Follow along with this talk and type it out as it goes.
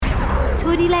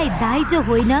छोरीलाई दाइजो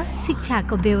होइन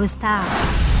शिक्षाको व्यवस्था।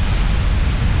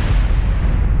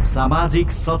 सामाजिक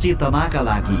सचेतनाका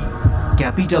लागि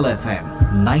capital FM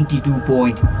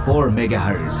 92.4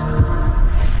 megahertz.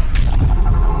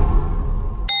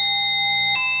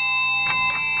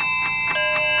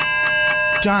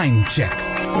 Time check.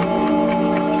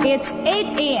 It's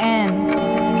 8 a.m.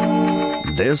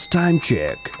 This time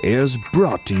check is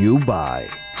brought to you by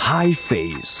High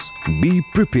Face. Be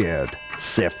prepared.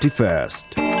 Safety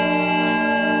first.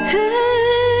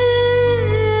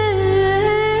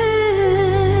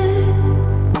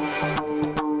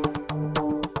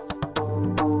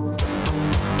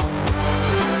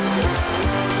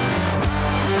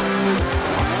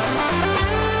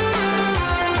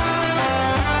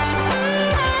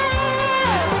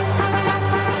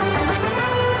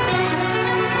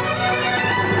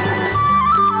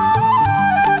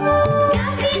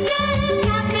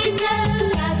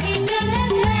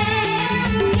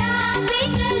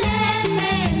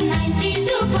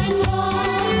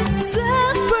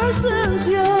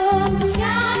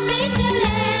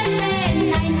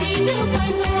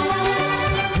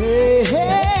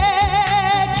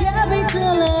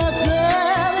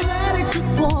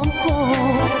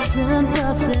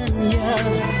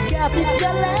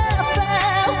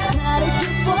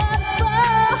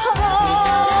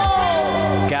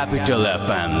 Capital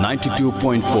FM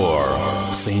 92.4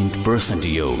 100%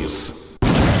 use.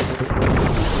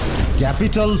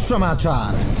 Capital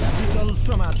समाचार।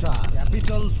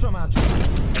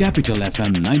 Capital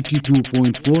FM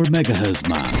 92.4 megahertz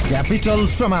मा Capital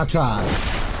समाचार।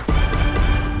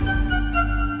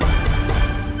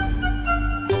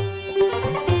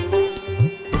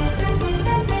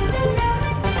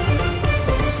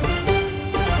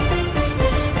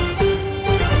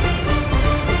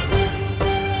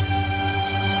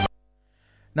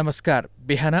 नमस्कार,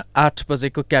 बिहान 8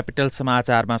 बजेको क्यापिटल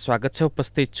समाचारमा स्वागत छ।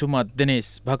 उपस्थित छु म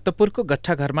दिनेश। भक्तपुरको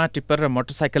गट्ठाघरमा टिप्पर र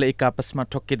मोटरसाइकल एक आपसमा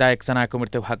ठोक्किँदा एकजनाको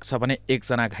मृत्यु भएको छ भने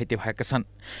एकजना घाइते भएका छन्।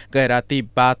 गए राति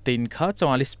बा 3 ख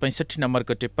 4465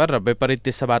 नम्बरको टिप्पर र विपरीत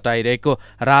दिशाबाट आइरहेको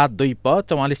रात 2 प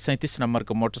 4437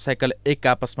 नम्बरको मोटरसाइकल एक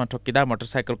आपसमा ठोक्किँदा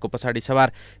मोटरसाइकलको पछाडि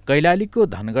सवार कैलालीको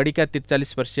धनगढीका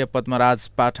 43 वर्षीय पद्मराज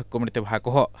पाठकको मृत्यु भएको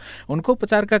हो। उनको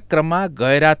उपचारका क्रममा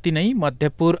गए राति नै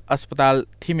मध्यपुर अस्पताल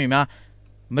थिमीमा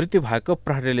मृत्यु भएको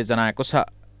प्रहरीले जनाएको छ।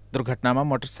 दुर्घटनामा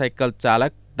मोटरसाइकल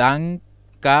चालक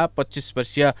दाङका 25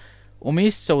 वर्षीय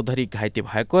उमेश चौधरी घाइते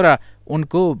भएको र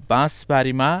उनको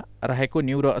बाँसबारीमा रहेको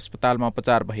न्युरो अस्पतालमा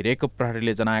उपचार भइरहेको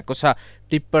प्रहरीले जनाएको छ।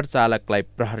 टिप्पर चालकलाई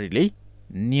प्रहरीले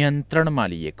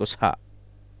नियन्त्रणमा लिएको छ।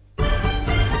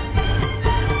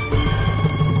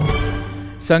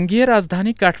 संघीय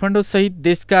राजधानी काठमाडौँ सहित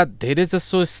देशका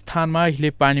धेरैजसो स्थानमा अहिले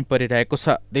पानी परिरहेको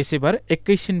छ। देशैभर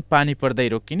एकैछिन पानी पर्दै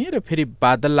रोकिने र फेरि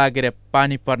बादल लागेर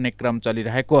पानी पर्ने क्रम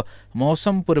चलिरहेको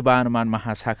मौसम पूर्वानुमान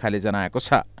महाशाखाले जनाएको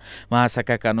छ।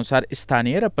 महाशाखाका अनुसार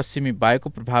स्थानीय र पश्चिमी वायुको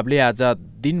प्रभावले आज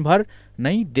दिनभर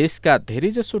नै देशका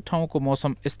धेरैजसो ठाउँको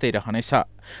मौसम यस्तै रहनेछ।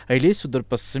 अहिले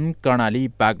सुदूरपश्चिम कर्णाली,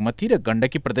 बागमती र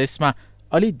गण्डकी प्रदेशमा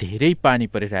अलि धेरै पानी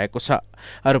परिरहेको छ।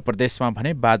 अरू प्रदेशमा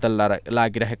भने बादल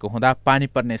लागिरहेको हुँदा पानी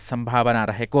पर्ने सम्भावना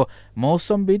रहेको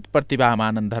मौसमविद प्रतिभा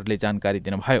मानन्दरले जानकारी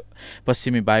दिनुभयो।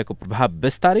 पश्चिमी वायुको प्रभाव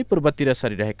बिस्तारै पूर्वतिर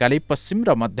सरिरहेकाले पश्चिम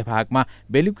र मध्य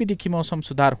भागमा बेलुकीदेखि मौसम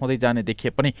सुधार हुँदै जाने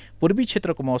देखिए पनि पूर्वी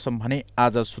क्षेत्रको मौसम भने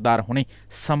आज सुधार हुने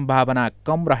सम्भावना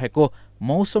कम रहेको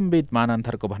मौसमविद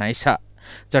मानन्दरको भनाइ छ।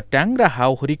 चट्याङ र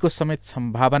हाउहुरीको समेत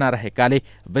सम्भावना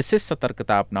रहेकाले विशेष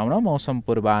सतर्कता अपनाउन मौसम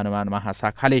पूर्वानुमान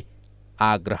महाशाखाले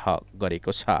आग्रह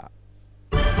गरेको छ।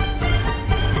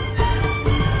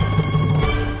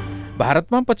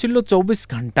 भारतमा पछिल्लो 24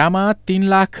 घण्टामा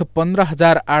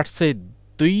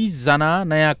 3,15,802 जना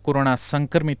नयाँ कोरोना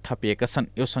संक्रमित थपिएका छन्।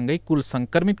 यो सँगै कुल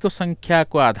संक्रमितको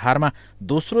संख्याको आधारमा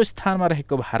दोस्रो स्थानमा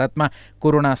रहेको भारतमा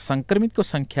कोरोना संक्रमितको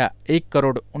संख्या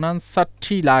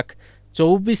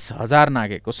 1,59,24,000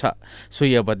 नागेको छ।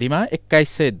 सोही अवधिमा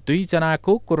 2102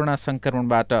 जनाको कोरोना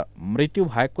संक्रमणबाट मृत्यु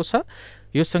भएको छ।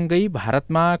 यो सँगै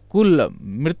भारतमा कुल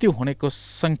मृत्यु हुनेको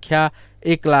संख्या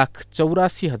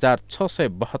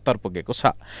 1,84,672 पुगेको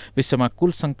छ। विश्वमा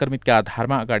कुल संक्रमितका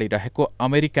आधारमा अगाडि रहेको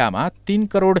अमेरिकामा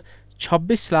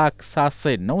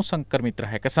 3,26,07,009 संक्रमित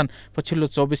रहेका छन्। पछिल्लो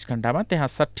 24 घण्टामा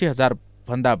त्यहाँ 60,000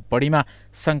 भन्दा बढीमा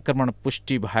संक्रमण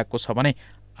पुष्टि भएको छ भने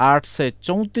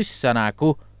 834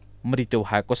 जनाको मृत्यु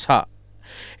भएको छ।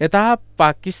 यता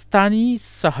पाकिस्तानी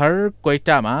शहर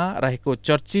क्वेटामा रहेको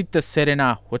चर्चित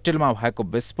सेरेना होटलमा भएको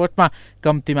विस्फोटमा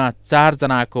कम्तीमा 4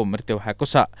 जनाको मृत्यु भएको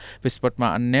छ। विस्फोटमा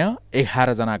अन्य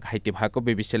 11 जना घाइते भएको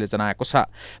बीबीसीले जनाएको छ।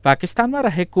 पाकिस्तानमा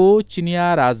रहेको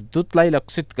चिनिया राजदूतलाई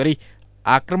लक्षित गरी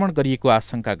आक्रमण गरिएको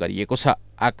आशंका गरिएको छ।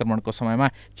 आक्रमणको समयमा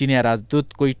चिनिया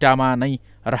राजदूत कोइटामा नै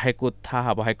रहेको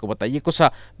थाहा भएको बताइएको छ।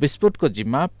 विस्फोटको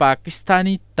जिम्मा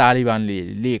पाकिस्तानी तालिबानले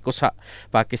लिएको छ।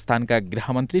 पाकिस्तानका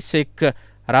गृहमन्त्री शेख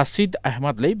राशिद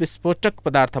अहमदले विस्फोटक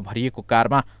पदार्थ भरिएको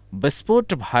कारमा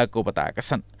विस्फोट भएको बताएका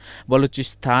छन्।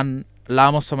 बलुचिस्तान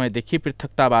लामो समयदेखि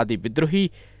पृथकतावादी विद्रोही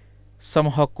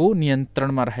समूहको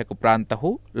नियन्त्रणमा रहेको प्रान्त हो।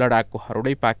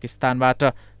 लडाकुहरूले पाकिस्तानबाट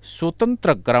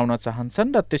स्वतन्त्र गराउन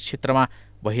चाहन्छन् र त्यस क्षेत्रमा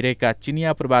भइरहेका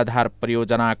चिनिया पूर्वाधार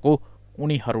परियोजनाको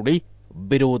उनीहरूले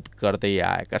विरोध गर्दै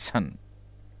आएका छन्।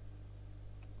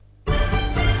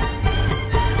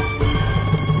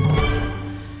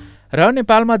 र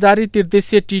नेपालमा जारी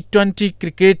त्रिदेशीय टी20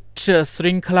 क्रिकेट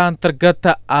श्रृङ्खला अन्तर्गत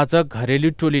आज घरेलु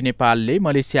टोली नेपालले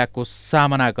मलेसियाको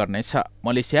सामना गर्नेछ।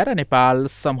 मलेसिया र नेपाल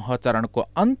समूह चरणको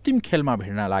अन्तिम खेलमा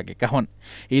भिड्न लागेका हुन्।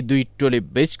 यी दुई टोली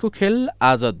बीचको खेल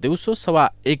आज दिउँसो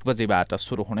 1:15 बजेबाट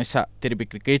सुरु हुनेछ। त्रिवी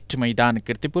क्रिकेट मैदान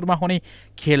कीर्तिपुरमा हुने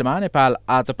खेलमा नेपाल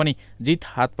आज पनि जित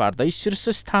हात पार्दै शीर्ष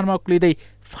स्थानमा उक्लिँदै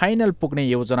फाइनल पुग्ने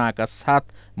योजनाका साथ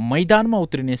मैदानमा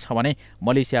उत्रिनेछ भने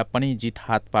मलेसिया पनि जित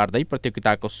हात पार्दै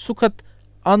प्रतियोगिताको सुखद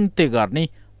अन्त्य गर्ने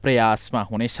प्रयासमा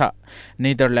हुनेछ।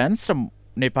 नेदरल्यान्ड्स र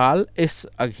नेपाल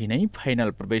यसअघि नै फाइनल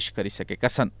प्रवेश गरिसकेका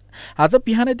छन्। आज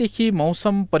बिहानैदेखि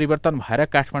मौसम परिवर्तन भएर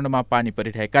काठमाडौँमा पानी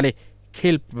परिरहेकाले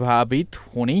खेल प्रभावित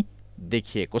हुने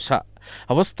देखिएको छ।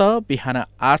 हवस् त बिहान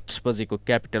 8 बजेको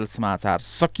क्यापिटल समाचार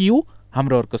सकियो।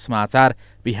 हाम्रो अर्को समाचार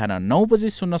बिहान 9 बजे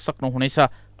सुन्न सक्नुहुनेछ।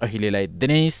 अहिलेलाई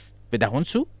दिनेश बिदा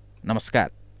हुन्छु। नमस्कार।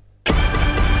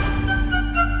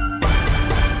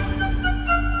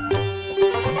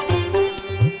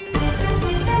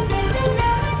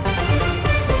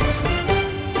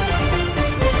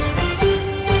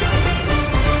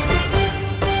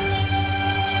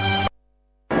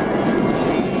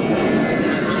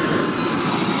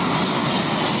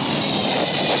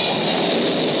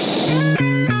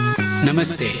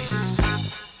 Namaste.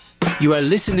 You are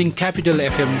listening Capital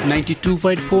FM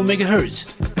 92.4 MHz,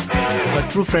 a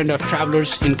true friend of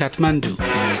travelers in Kathmandu.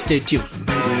 Stay tuned.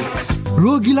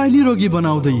 रोगीलाई निरोगी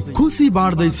बनाउँदै खुसी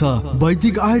बाँड्दैछ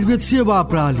वैदिक आयुर्वेद सेवा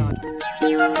प्रणाली।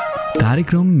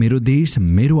 कार्यक्रम मेरो देश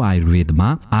मेरो आयुर्वेदमा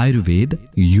आयुर्वेद,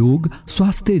 योग,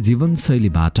 स्वास्थ्य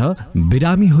जीवनशैलीबाट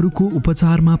बिरामीहरूको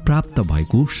उपचारमा प्राप्त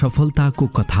भएको सफलताको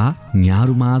कथा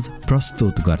यहाँहरूमाझ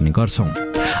प्रस्तुत गर्ने गर्छौं।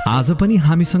 आज पनि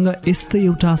हामीसँग यस्तै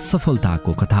एउटा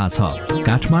सफलताको कथा छ।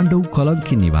 काठमाडौँ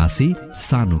कलङ्की निवासी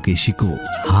सानो केसीको।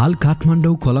 हाल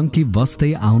काठमाडौँ कलङ्की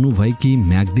बस्दै आउनुभएकी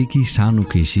म्याग्दीकी सानो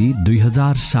केसी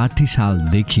 2060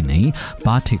 सालदेखि नै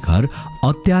पाठेघर,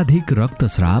 अत्याधिक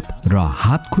रक्तस्राव र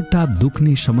हातखुट्टा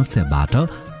दुख्ने समस्याबाट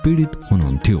पीडित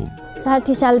हुनुहुन्थ्यो।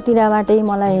 60 सालतिरबाटै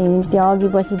मलाई त्यो अघि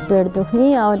पछि पेट दुख्ने,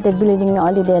 त्यो ब्लिडिङ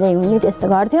अलि धेरै हुने त्यस्तो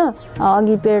गर्थ्यो।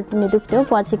 अघि पेट नि दुख्थ्यो,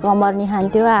 पछि कम्मर नि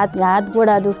खान्थ्यो, हात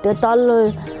गोडा दुख्थ्यो, तल्लो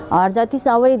हड जति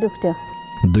सबै दुख्थ्यो।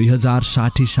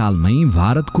 2060 सालमै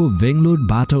भारतको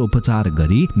बेङ्गलोरबाट उपचार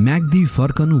गरी म्याग्दी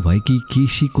फर्कनु भएकी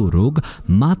केसीको रोग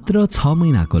मात्र 6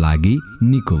 महिनाको लागि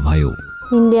निको भयो।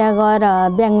 इन्डिया गएर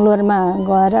बेङ्गलोरमा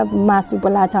गएर मासु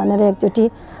पोलाछ भनेर एकचोटि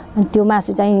त्यो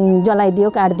मासु चाहिँ जलाइदियो,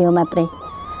 काटिदियो मात्रै।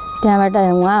 त्यहाँबाट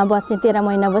उहाँ बसेँ, 13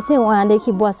 महिना बसेँ।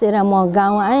 उहाँदेखि बसेर म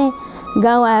गाउँ आएँ।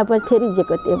 गाउँ आएपछि फेरि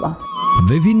जेको त्यो भयो।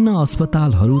 विभिन्न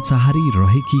अस्पतालहरू चाहरी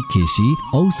रहेकी केसी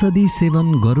औषधि सेवन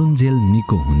गरुन्जेल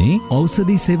निको हुने,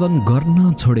 औषधि सेवन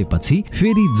गर्न छोडेपछि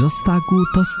फेरि जस्ताको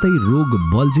तस्तै रोग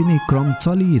बल्झिने क्रम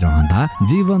चलिरहँदा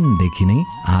जीवनदेखि नै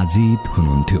आजित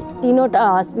हुनुहुन्थ्यो। 3वटा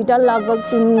हस्पिटल लगभग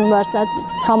 3 वर्ष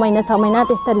 6 महिना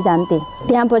त्यस्तरी जान्थे।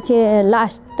 त्यहाँ पछि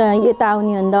लास्ट यता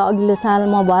आउनेभन्दा अघिल्लो साल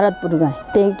म भरतपुर गएँ।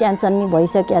 त्यही क्यान्सर नि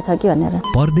भइसकेको छ कि भनेर।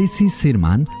 परदेशी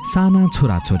श्रीमान, साना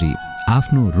छोराछोरी,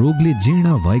 आफ्नो रोगले जीर्ण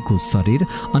भएको शरीर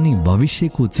अनि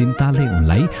भविष्यको चिन्ताले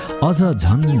उनलाई अझ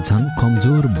झन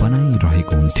कमजोर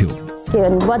बनाइरहेको हुन्थ्यो।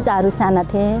 बच्चाहरू साना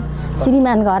थिए,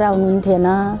 श्रीमान घर आउनुहुन्थेन,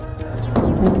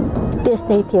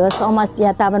 त्यस्तै थियो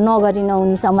समस्या। त अब नगरी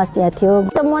नहुने समस्या थियो।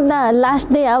 त म त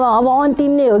लास्ट नै अब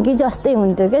अन्तिम नै हो कि जस्तै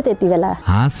हुन्थ्यो क्या त्यति बेला।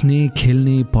 हाँस्ने,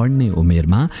 खेल्ने, पढ्ने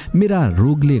उमेरमा मेरा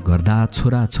रोगले गर्दा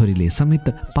छोराछोरीले समेत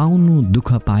पाउनु दुःख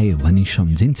पाए भनी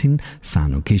सम्झिन्छन्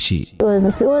सानो केसी।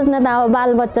 सोच्न त अब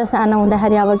बालबच्चा सानो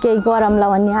हुँदाखेरि अब केही गरमला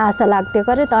भन्ने आशा लाग्थ्यो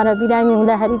करे, तर बिरामी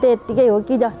हुँदाखेरि त यत्तिकै हो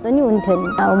कि जस्तो नि हुन्थ्यो नि।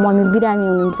 अब मम्मी बिरामी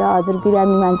हुनुहुन्छ, हजुर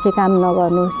बिरामी मान्छे काम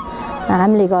नगर्नुहोस्,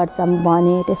 हामीले गर्छौँ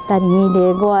भने त्यस्तरी हिँडे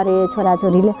गरे।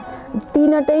 छोराछोरीले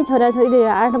 3वटै छोराछोरीले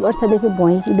 8 वर्षदेखि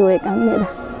भैँसी दोएका मेरा।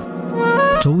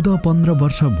 14-15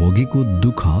 वर्ष भोगेको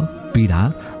दुःख पीडा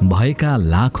भएका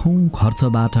लाखौं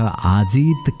खर्चबाट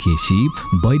आजित केसी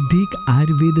वैदिक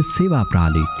आयुर्वेद सेवा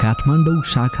प्रणाली काठमाडौँ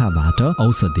शाखाबाट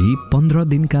औषधि 15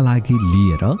 दिनका लागि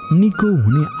लिएर निको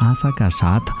हुने आशाका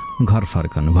साथ घर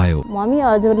फर्कनुभयो। मम्मी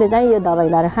हजुरले चाहिँ यो दबाई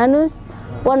लाएर खानुहोस्,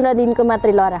 15 दिनको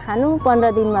मात्रै लाएर खानु,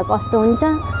 15 दिनमा कस्तो हुन्छ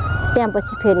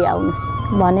त्यहाँपछि फेरि आउनुहोस्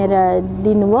भनेर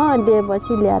दिनुभयो।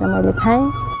 दिएपछि ल्याएर मैले खाएँ।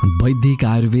 वैदिक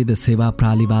आयुर्वेद सेवा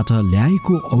प्रणालीबाट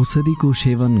ल्याएको औषधिको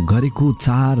सेवन गरेको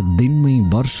 4 दिनमै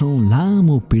वर्षौं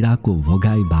लामो पीडाको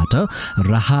भोगाइबाट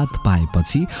राहत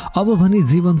पाएपछि अब भने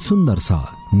जीवन सुन्दर छ,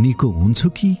 निको हुन्छु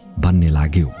कि भन्ने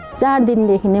लाग्यो। 4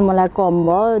 दिनदेखि नै मलाई कम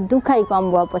भयो, दुखाइ कम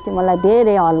भएपछि मलाई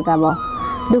धेरै हल्का भयो।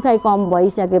 दुखाइ कम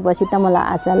भइसकेपछि त मलाई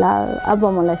आशा लाग्यो अब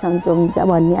मलाई सन्चो हुन्छ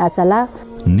भन्ने आशा लाग्यो।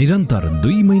 निरन्तर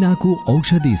 2 महिनाको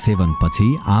औषधि सेवनपछि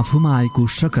आफूमा आएको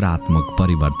सकारात्मक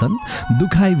परिवर्तन,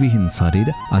 दुखाइविहीन शरीर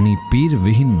अनि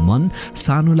पीरविहीन मन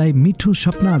सानोलाई मिठो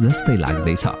सपना जस्तै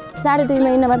लाग्दैछ। 2.5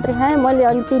 महिना मात्रै खाएँ मैले।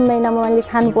 अनि 3 महिनामा मैले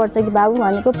खानुपर्छ कि बाबु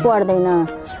भनेको पर्दैन,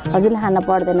 हजुरले खान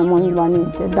पर्दैन मम्मी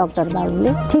भन्नुहुन्थ्यो डाक्टर बाबुले।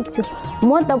 ठिक छु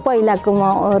म त पहिलाकोमा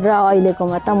र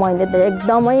अहिलेकोमा त मैले त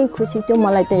एकदमै खुसी छु।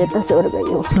 मलाई त यो त स्वर्ग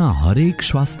हो। हरेक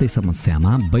स्वास्थ्य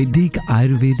समस्यामा वैदिक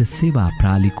आयुर्वेद सेवा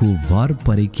प्रणालीको भर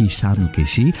परेकी सानो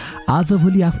केसी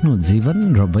आजभोलि आफ्नो जीवन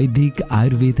र वैदिक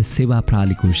आयुर्वेद सेवा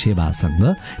प्रणालीको सेवासँग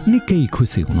निकै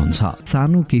खुसी हुनुहुन्छ।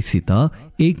 सानो केसी त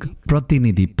एक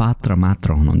प्रतिनिधि पात्र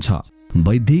मात्र हुनुहुन्छ।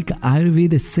 वैदिक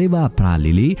आयुर्वेद सेवा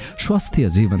प्रणालीले स्वास्थ्य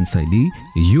जीवनशैली,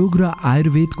 योग र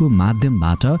आयुर्वेदको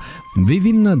माध्यमबाट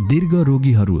विभिन्न दीर्घ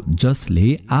रोगीहरू जसले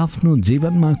आफ्नो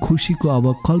जीवनमा खुसीको अब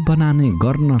कल्पना नै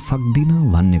गर्न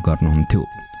सक्दिन भन्ने गर्नुहुन्थ्यो।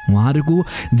 उहाँहरूको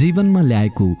जीवनमा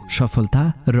ल्याएको सफलता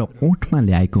र ओठमा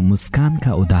ल्याएको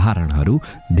मुस्कानका उदाहरणहरू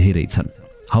धेरै छन्।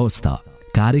 हवस् त,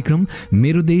 कार्यक्रम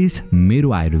मेरो देश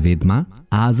मेरो आयुर्वेदमा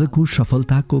आजको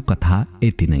सफलताको कथा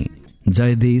यति नै।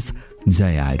 जय देश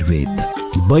जय आयुर्वेद।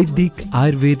 वैदिक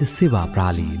आयुर्वेद सेवा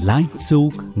प्रणाली, लाइन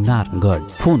चौक, नारायणगढ।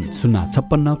 Phone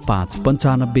 056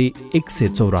 595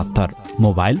 174,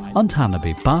 mobile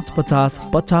 98 550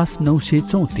 50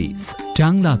 934।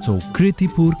 ट्याङ्ला चौक,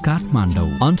 कृतिपुर, काठमाडौँ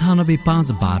 98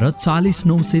 512 40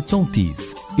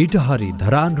 934। इटहरी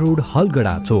धरान रोड,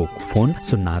 हलगडा चौक। Phone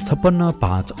 056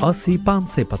 580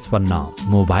 555,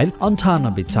 mobile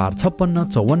 98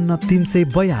 456 54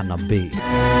 392।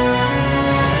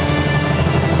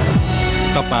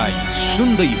 तपाईं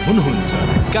सुन्दै हुनुहुन्छ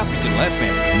क्यापिटल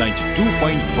एफएम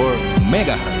 92.4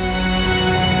 मेगाहर्ज।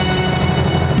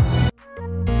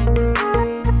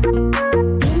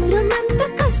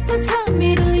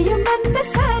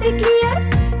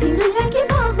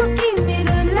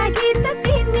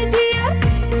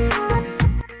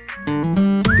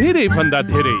 धेरै भन्दा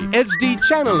धेरै HD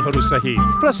च्यानलहरू सहित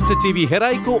प्रष्ट टिभी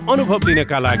हेराइको अनुभव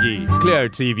लिनका लागि clear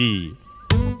TV.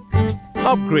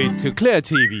 Upgrade to clear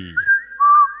TV.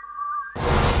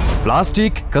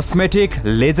 Plastic, cosmetic,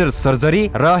 laser surgery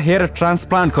र हेयर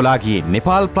ट्रान्सप्लान्टको लागि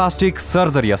नेपाल प्लास्टिक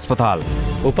सर्जरी अस्पताल।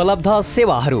 उपलब्ध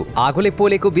सेवाहरू: आगोले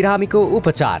पोलेको बिरामीको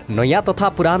उपचार, नयाँ तथा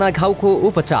पुराना घाउको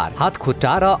उपचार, हात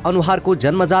खुट्टा र अनुहारको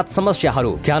जन्मजात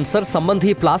समस्याहरू, क्यान्सर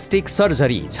सम्बन्धी प्लास्टिक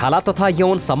सर्जरी, छाला तथा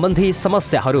यौन सम्बन्धी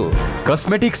समस्याहरू।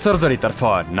 कस्मेटिक सर्जरी तर्फ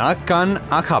नाक, कान,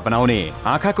 आँखा बनाउने,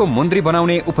 आँखाको मुन्द्री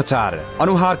बनाउने उपचार,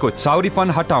 अनुहारको चाउरीपन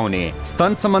हटाउने,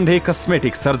 स्तन सम्बन्धी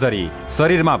कस्मेटिक सर्जरी,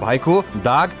 शरीरमा भएको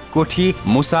दाग, कोठी,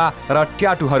 मुसा र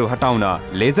ट्याटुहरू हटाउन,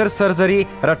 लेजर सर्जरी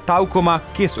र टाउकोमा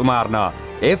केश उमार्न,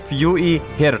 FUE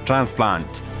हेयर ट्रान्सप्लान्ट।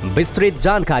 विस्तृत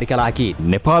जानकारीका लागि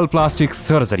नेपाल प्लास्टिक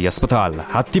सर्जरी अस्पताल,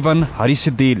 हात्तीवन,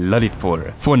 हरिसिद्धि,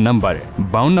 ललितपुर। Phone number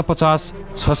 5250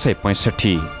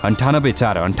 665 98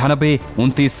 498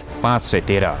 29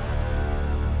 513।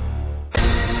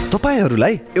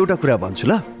 तपाईहरूलाई एउटा कुरा भन्छु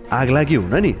ल, आगलागी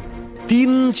हुन नि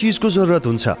 3 चिजको जरुरत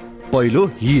हुन्छ। पहिलो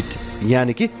हिट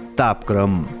यानि कि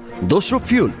तापक्रम, दोस्रो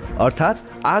फ्युल अर्थात्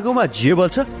आगोमा जे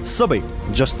बल्छ सबै,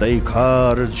 जस्तै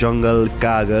घर, जङ्गल,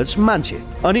 कागज, मान्छे।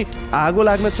 अनि आगो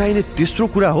लाग्न चाहिने तेस्रो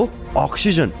कुरा हो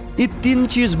अक्सिजन। यी 3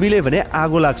 चिज मिले भने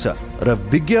आगो लाग्छ र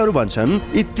विज्ञहरू भन्छन्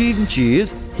यी 3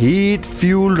 चिज हिट,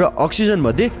 फ्युल र अक्सिजन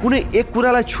मध्ये कुनै एक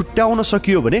कुरालाई छुट्याउन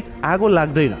सकियो भने आगो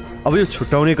लाग्दैन। अब यो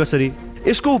छुट्याउने कसरी?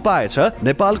 यसको उपाय छ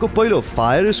नेपालको पहिलो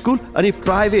फायर स्कुल अनि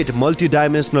private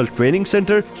multidimensional training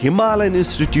centre Himalayan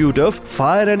institute of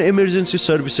fire and emergency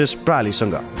services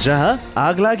प्रालीसँग, जहाँ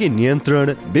आगलागी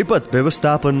नियन्त्रण, विपद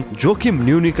व्यवस्थापन, जोखिम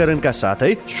न्यूनीकरणका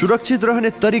साथै सुरक्षित रहने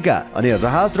तरिका अनि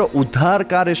राहत र उद्धार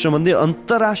कार्य सम्बन्धी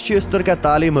अन्तर्राष्ट्रिय स्तरका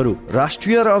तालिमहरू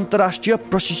राष्ट्रिय र अन्तर्राष्ट्रिय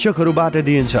प्रशिक्षकहरूबाट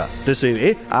दिइन्छ।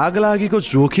 त्यसैले आगलागीको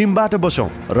जोखिमबाट बचौं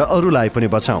र अरूलाई पनि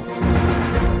बचाउँ।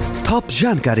 थप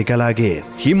जानकारीका लागि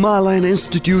Himalayan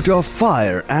institute of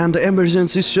fire and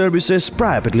emergency services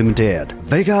private limited,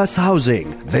 Vegas housing,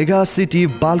 Vegas city,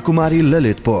 Balkumari,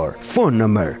 Lalitpur. Phone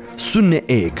number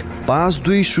 01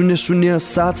 5200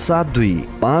 772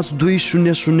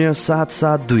 5200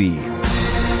 772।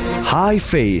 High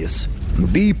face,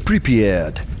 be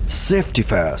prepared, safety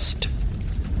first.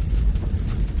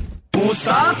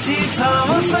 साथी छ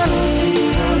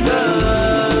मसँग,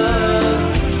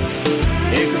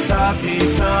 एक साथी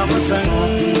छ मसँग,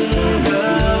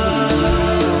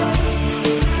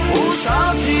 ओ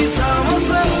साथी छ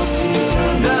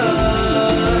मसँग,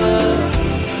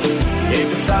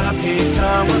 एक साथी छ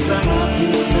मसँग।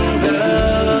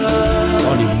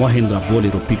 अनि महेन्द्र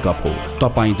बोलेरो पिकअप हो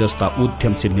तपाईँ जस्ता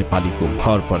उद्यमशील नेपालीको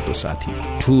भरपर्दो साथी।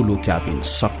 ठुलो क्याबिन,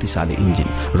 शक्तिशाली इन्जिन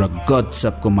र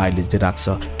गजबको माइलेजले राख्छ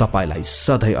तपाईँलाई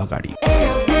सधैँ अगाडि।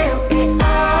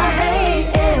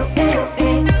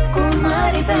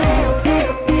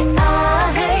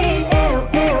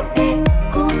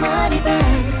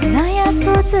 नयाँ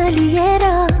सोच लिएर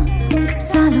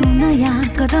चालौ नयाँ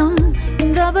कदम,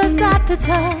 जब साथ छ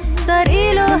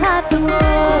दरिलो हातको।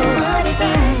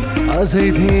 अझै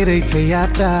धेरै छ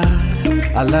यात्रा,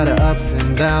 a lot of ups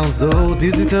and downs though,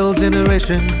 digital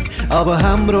generation अब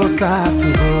हाम्रो साथ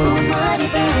हो।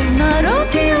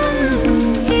 नरोकियौ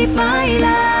यी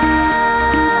पाइला,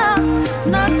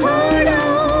 नछोडौ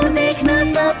देख्न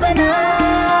सपना,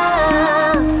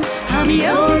 हामी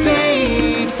एउटै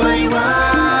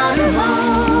परिवार हौ,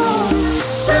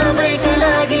 सबैका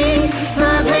लागि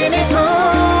सधैँ नै छौ।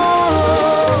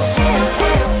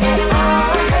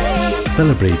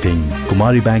 Celebrating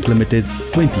Kumari Bank Limited's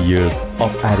 20 years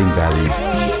of adding values.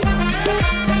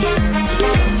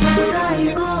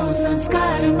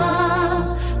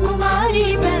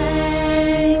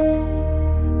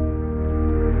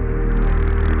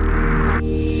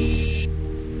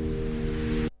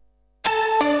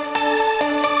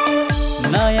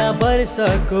 नयाँ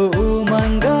वर्षको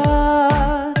उमङ्ग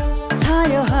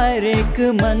छायो हरेक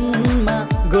मनमा,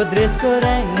 गोदरेजको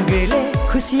रङ्गले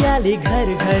खुसियाली घर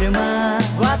घरमा।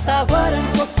 वातावरण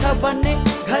स्वच्छ बन्ने,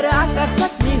 घर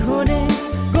आकर्षक नि हुने,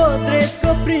 गोदरेजको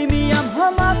प्रिमियम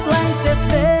होम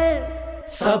अप्लायन्सेसले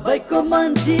सबैको मन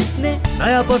जित्ने।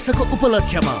 नयाँ वर्षको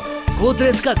उपलक्ष्यमा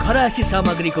गोदरेजका घरायसी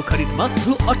सामग्रीको खरिदमा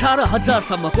रु 18,000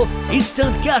 सम्मको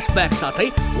इन्स्टन्ट क्यासब्याक साथै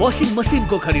वासिङ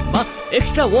मसिनको खरिदमा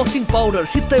एक्स्ट्रा वासिङ पाउडर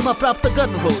सित्तैमा प्राप्त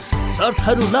गर्नुहोस्।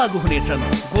 शर्तहरू लागू हुनेछन्।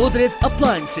 Godrej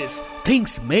appliances,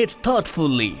 things made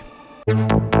थटफुल्ली।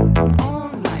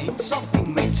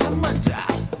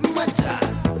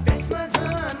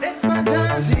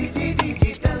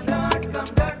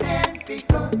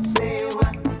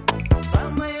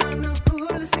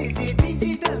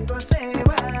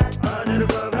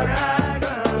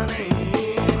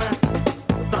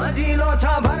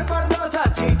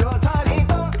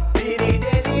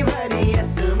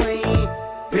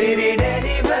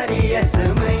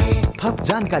 थप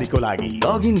जानकारीको लागि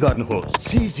लगइन गर्नुहोस्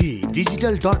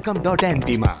cgdigital.com.np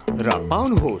मा र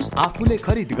पाउनुहोस् आफूले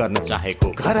खरिद गर्न चाहेको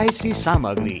घरायसी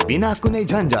सामग्री बिना कुनै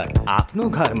झन्झट आफ्नो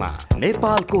घरमा।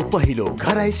 नेपालको पहिलो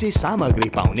घरायसी सामग्री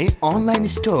पाउने online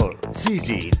store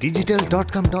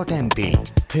cgdigital.com.np।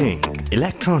 Think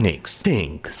electronics,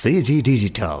 think CG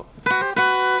Digital.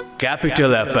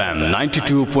 Capital FM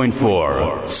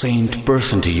 92.4, Saint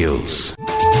Person to Use.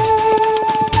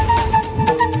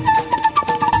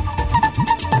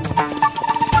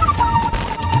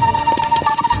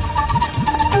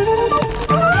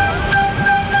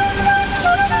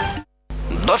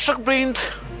 दर्शकवृन्द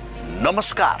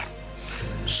नमस्कार।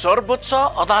 सर्वोच्च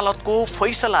अदालतको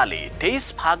फैसलाले 23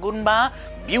 फागुनमा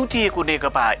बिउतिएको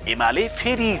नेकपा एमाले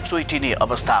फेरि चोइटिने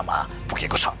अवस्थामा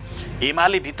पुगेको छ।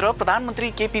 एमाले भित्र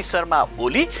प्रधानमन्त्री केपी शर्मा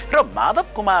ओली र माधव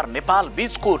कुमार नेपाल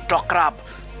बीचको टकराव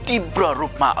तीव्र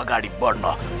रूपमा अगाडि बढ्न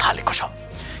थालेको छ।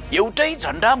 एउटै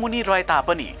झण्डा मुनि रहे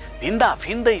तापनि भिन्दा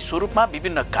भिन्दै स्वरूपमा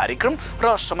विभिन्न कार्यक्रम र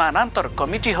समानान्तर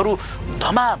कमिटीहरू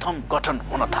धमाधम गठन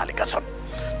हुन थालेका छन्।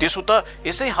 त्यसो त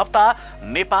यसै हप्ता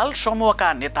नेपाल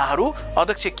समूहका नेताहरू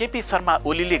अध्यक्ष केपी शर्मा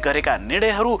ओलीले गरेका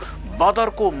निर्णयहरू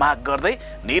बदरको माग गर्दै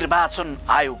निर्वाचन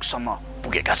आयोगसम्म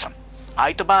पुगेका छन्।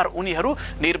 आइतबार उनीहरू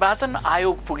निर्वाचन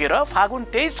आयोग पुगेर फागुन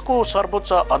 23 को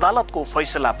सर्वोच्च अदालतको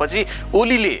फैसलापछि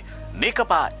ओलीले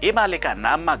नेकपा एमालेका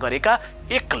नाममा गरेका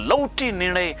एकलौटी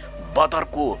निर्णय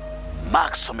बदरको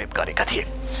माग समेत गरेका थिए।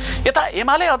 यता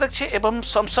एमाले अध्यक्ष एवं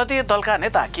संसदीय दलका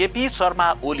नेता केपी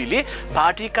शर्मा ओलीले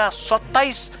पार्टीका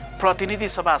 27 प्रतिनिधि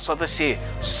सभा सदस्य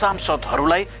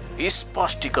सांसदहरूलाई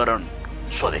स्पष्टीकरण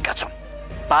सोधेका छन्।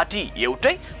 पार्टी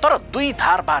एउटै तर दुई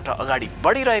धारबाट अगाडि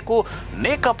बढिरहेको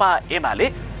नेकपा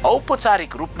एमाले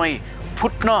औपचारिक रूपमै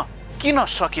फुट्न किन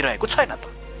सकिरहेको छैन त?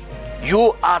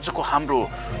 यो आजको हाम्रो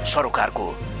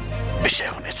सरोकारको विषय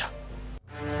हुनेछ।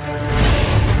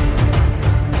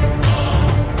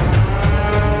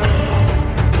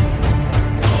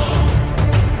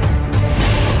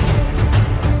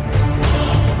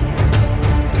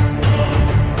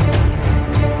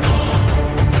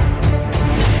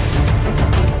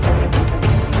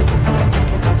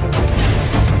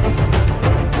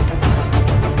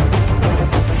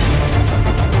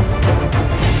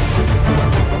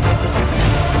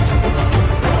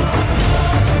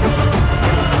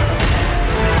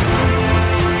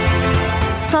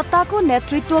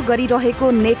 नेतृत्व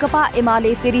गरिरहेको नेकपा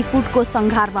एमाले फेरि फुटको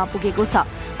संघारमा पुगेको छ।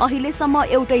 अहिलेसम्म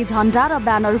एउटै झण्डा र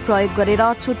ब्यानर प्रयोग गरेर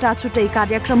छुट्टा छुट्टै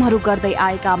कार्यक्रमहरू गर्दै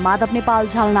आएका माधव नेपाल,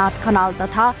 झलनाथ खनाल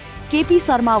तथा केपी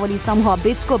शर्मा ओली समूह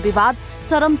बीचको विवाद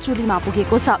चरम चुलीमा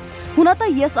पुगेको छ। हुन त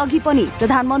यसअघि पनि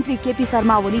प्रधानमन्त्री केपी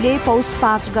शर्मा ओलीले पौष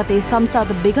 5 गते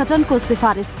संसद विघटनको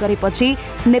सिफारिस गरेपछि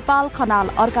नेपाल खनाल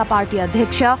अर्का पार्टी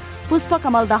अध्यक्ष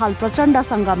पुष्पकमल दाहाल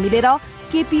प्रचण्डसँग मिलेर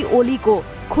केपी ओलीको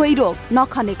खोइरो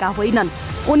नखनेका होइनन्।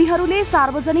 उनीहरूले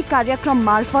सार्वजनिक कार्यक्रम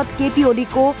मार्फत केपी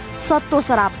ओलीको सत्तो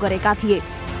सराप गरेका थिए।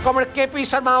 कमरेड केपी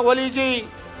शर्मा ओलीजी,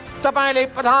 तपाईले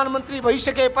प्रधानमन्त्री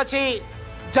भइसकेपछि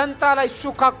जनतालाई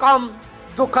सुख कम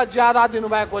दुःख ज्यादा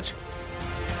दिनुभएको छ।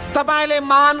 तपाईले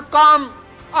मान कम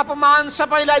अपमान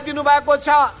सबैलाई दिनुभएको छ।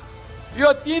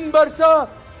 यो 3 वर्ष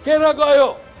खेर गयो।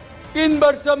 3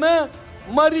 वर्षमा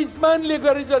मरिजमानले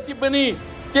गरे जति पनि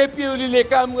केपी ओलीले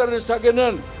काम गर्न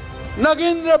सकेनन्।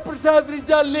 नगेन्द्र प्रसाद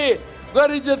रिजालले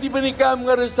गरे जति पनि काम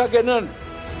गर्न सकेनन्।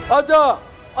 अझ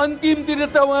अन्तिमतिर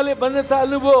त उहाँले भन्न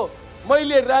थाल्नुभयो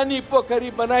मैले रानी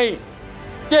पोखरी बनाएँ।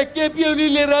 के केपी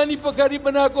ओलीले रानी पोखरी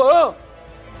बनाएको हो?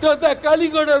 त्यो त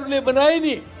कालीगढहरूले बनाए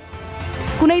नि।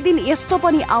 कुनै दिन यस्तो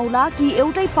पनि आउला कि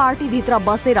एउटै पार्टीभित्र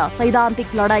बसेर सैद्धान्तिक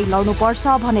लडाईँ लड्नुपर्छ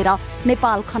भनेर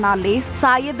नेपाल खनालले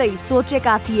सायदै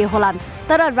सोचेका थिए होलान्।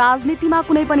 तर राजनीतिमा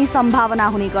कुनै पनि सम्भावना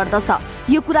हुने गर्दछ।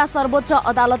 यो कुरा सर्वोच्च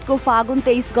अदालतको फागुन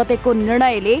 23 गतेको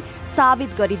निर्णयले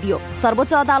साबित गरिदियो।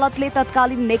 सर्वोच्च अदालतले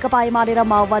तत्कालीन नेकपा एमाले र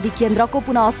माओवादी केन्द्रको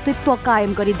पुनः अस्तित्व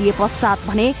कायम गरिदिए पश्चात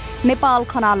भने नेपाल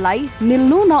खनाललाई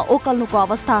मिल्नु न ओकल्नुको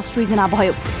अवस्था सृजना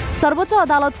भयो। सर्वोच्च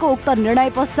अदालतको उक्त निर्णय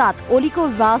पश्चात ओलीको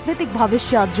राजनीतिक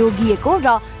भविष्य जोगिएको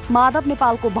र माधव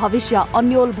नेपालको भविष्य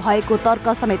अन्यल भएको तर्क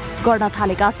समेत गर्न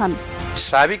थालेका छन्।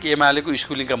 साबिक एमालेको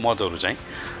स्कुलिङका मतहरू चाहिँ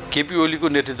केपी ओलीको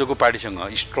नेतृत्वको पार्टीसँग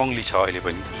स्ट्रङली छ। अहिले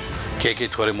पनि के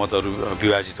थोरै मतहरू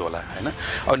विभाजित होला हैन।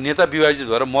 अब नेता विभाजित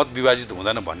भएर मत विभाजित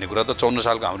हुँदैन भन्ने कुरा त 54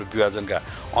 सालको हाम्रो विभाजनका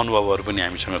अनुभवहरू पनि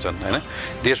हामीसँग छन् हैन।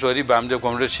 देशभरि वामदेव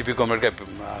कमरेड सिपी कमरेडका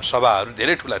सभाहरू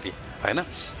धेरै ठुला थिए हैन।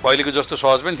 अहिलेको जस्तो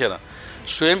सहज पनि थिएन।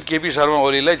 स्वयं केपी शर्मा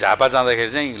ओलीलाई झापा जाँदाखेरि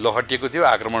चाहिँ लहटिएको थियो,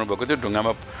 आक्रमण भएको थियो,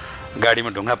 ढुङ्गामा गाडीमा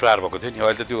ढुङ्गा प्रहार भएको थियो नि।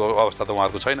 अहिले त त्यो अवस्था त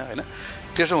उहाँहरूको छैन हैन।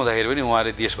 त्यसो हुँदाखेरि पनि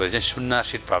उहाँले देशभरि चाहिँ 0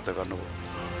 सिट प्राप्त गर्नुभयो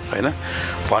हैन।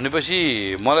 भनेपछि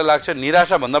मलाई लाग्छ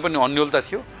निराशा भन्दा पनि अन्यलता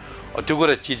थियो। त्यो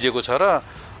कुरा चिजिएको छ र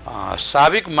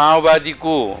साबिक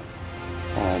माओवादीको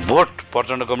भोट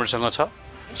प्रचण्ड कमरेडसँग छ,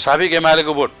 साबिक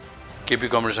एमालेको भोट केपी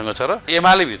कमरेडसँग छ र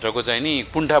एमाले भित्रको चाहिँ नि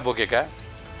पुण्ठा बोकेका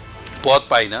पद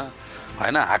पाइन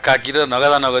हैन, हाकाकी र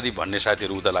नगदा नगदी भन्ने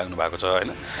साथीहरू उता लाग्नु भएको छ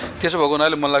हैन। त्यसो भएको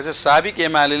हुनाले मलाई लाग्छ साबिक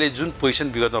एमालेले जुन पोजिसन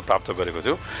विगतमा प्राप्त गरेको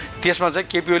थियो त्यसमा चाहिँ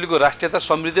केपी ओलीको राष्ट्रियता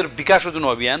समृद्धि र विकासको जुन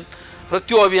अभियान र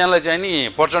त्यो अभियानलाई चाहिँ नि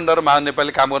प्रचण्ड र माधव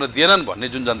नेपालले काम गर्न दिएनन् भन्ने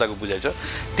जुन जनताको बुझाइ छ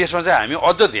त्यसमा चाहिँ हामी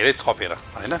अझ धेरै थपेर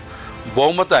हैन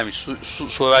बहुमत त हामी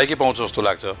स्वाभाविकै पाउँछ जस्तो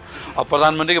लाग्छ। अब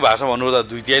प्रधानमन्त्रीको भाषामा भन्नुपर्दा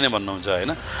 2/3 नै भन्नुहुन्छ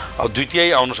हैन। अब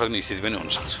 2/3 आउन सक्ने स्थिति पनि हुन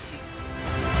सक्छ।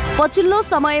 पछिल्लो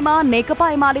समयमा नेकपा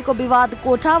एमालेको विवाद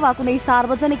कोठा वा कुनै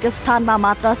सार्वजनिक स्थानमा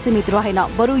मात्र सीमित रहेन,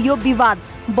 बरु यो विवाद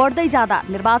बढ्दै जाँदा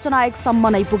निर्वाचन आयोगसम्म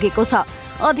नै पुगेको छ।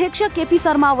 अध्यक्ष केपी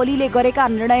शर्मा ओलीले गरेका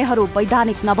निर्णयहरू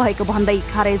वैधानिक नभएको भन्दै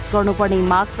खारेज गर्नुपर्ने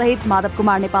मागसहित माधव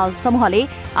कुमार नेपाल समूहले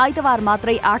आइतबार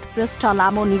मात्रै 8 पृष्ठ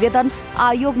लामो निवेदन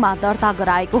आयोगमा दर्ता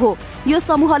गराएको हो। यो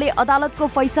समूहले अदालतको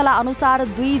फैसला अनुसार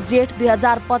 2 जेठ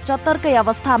 2075 कै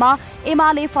अवस्थामा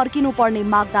एमाले फर्किनुपर्ने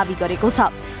माग दावी गरेको छ।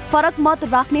 फरक मत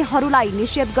राख्नेहरूलाई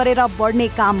निषेध गरेर बढ्ने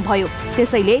काम भयो।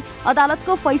 त्यसैले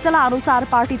अदालतको फैसला अनुसार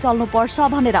पार्टी चल्नुपर्छ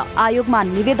भनेर आयोगमा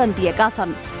निवेदन दिएका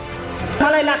छन्।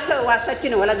 मलाई लाग्छ उहाँ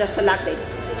सच्चिनु होला जस्तो लाग्दैन।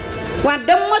 उहाँ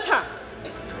डम्म छ,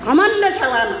 घमण्ड छ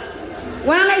उहाँमा।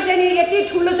 उहाँलाई चाहिँ यति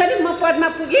ठुलो चाहिँ म पदमा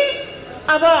पुगेँ,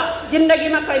 अब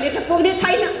जिन्दगीमा कहिले त पुग्ने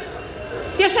छैन।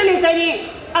 त्यसैले चाहिँ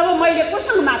अब मैले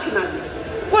कोसँग माफी माग्ने,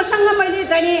 कोसँग मैले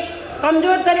चाहिँ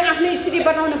कमजोर चाहिँ आफ्नो स्थिति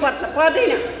बनाउनु पर्छ,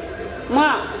 पर्दैन। म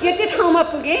यति ठाउँमा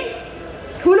पुगेँ,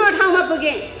 ठुलो ठाउँमा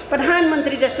पुगेँ,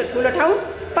 प्रधानमन्त्री जस्तो ठुलो ठाउँ,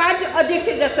 पार्टी अध्यक्ष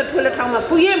जस्तो ठुलो ठाउँमा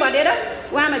पुगेँ भनेर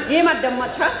उहाँमा जेमा डम्म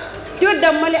छ त्यो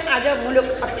डम्मले आज मुलुक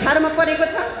अप्ठ्यारोमा परेको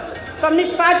छ।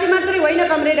 कम्युनिस्ट पार्टी मात्रै होइन,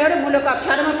 कमरेडहरू मुलुक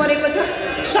अप्ठ्यारोमा परेको छ,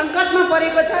 सङ्कटमा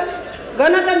परेको छ।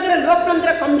 गणतन्त्र लोकतन्त्र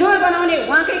कमजोर बनाउने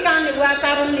उहाँकै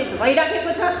कारणले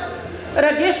भइराखेको छ र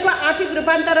देशको आर्थिक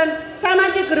रूपान्तरण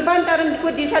सामाजिक रूपान्तरणको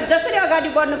दिशा जसरी अगाडि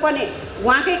बढ्नुपर्ने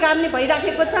उहाँकै कारणले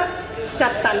भइराखेको छ।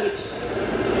 सत्ता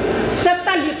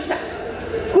लिप्सा,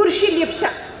 कुर्सी लिप्सा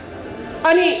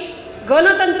अनि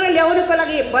गणतन्त्र ल्याउनको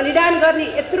लागि बलिदान गर्ने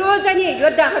यत्रो चाहिँ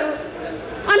योद्धाहरू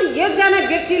अनि एकजना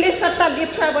व्यक्तिले सत्ता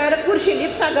लिप्सा भएर कुर्सी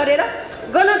लिप्सा गरेर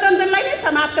गणतन्त्रलाई नै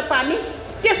समाप्त पार्ने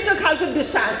त्यस्तो खालको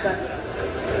दुस्साहस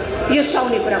गर्ने यो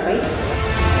सुहाउने कुरा भयो।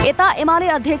 यता एमाले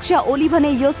अध्यक्ष ओली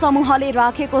भने यो समूहले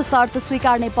राखेको शर्त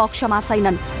स्वीकार्ने पक्षमा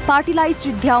छैनन्। पार्टीलाई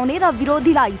सिद्ध्याउने र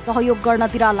विरोधीलाई सहयोग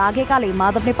गर्नतिर लागेकाले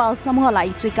माधव नेपाल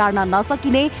समूहलाई स्वीकार्न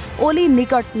नसकिने ओली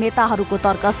निकट नेताहरूको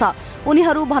तर्क छ।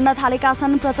 उनीहरू भन्न थालेका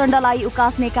छन् प्रचण्डलाई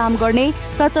उकास्ने काम गर्ने,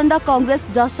 प्रचण्ड कांग्रेस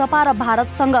जसपा र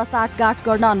भारतसँग साटगाँठ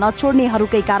गर्न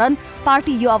नछोड्नेहरूकै कारण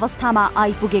पार्टी यो अवस्थामा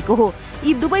आइपुगेको हो।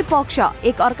 यी दुवै पक्ष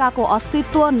एक अर्काको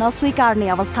अस्तित्व नस्वीकार्ने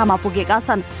अवस्थामा पुगेका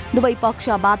छन्। दुवै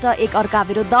पक्षबाट एक अर्का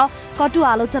विरुद्ध कटु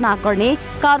आलोचना गर्ने,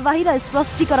 कारबाही र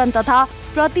स्पष्टीकरण तथा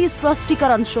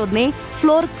प्रतिस्पष्टीकरण सोध्ने,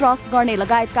 फ्लोर क्रस गर्ने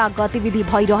लगायतका गतिविधि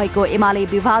भइरहेको एमाले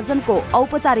विभाजनको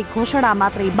औपचारिक घोषणा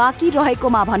मात्रै बाँकी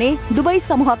रहेकोमा भने दुवै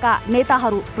समूहका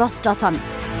नेताहरू प्रष्ट छन्।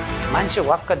 मान्छे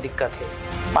वाक्क दिक्क थियो।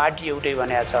 पार्टी एउटै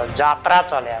भनेको छ, जात्रा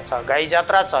चलेको छ, गाई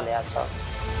जात्रा चलेको छ,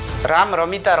 राम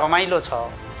रमिता रमाइलो छ,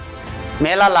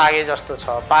 मेला लागे जस्तो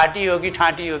छ। पार्टी हो कि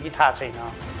ठाँटी हो कि थाहा छैन,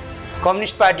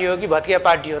 कम्युनिस्ट पार्टी हो कि भत्किया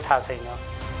पार्टी हो थाहा छैन।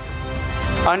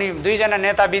 अनि दुईजना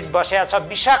नेता बीच बसेका छ,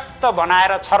 विषाक्त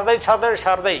बनाएर छर्दै छर्दै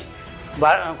छर्दै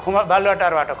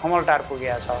बालुवाटारबाट खमलटार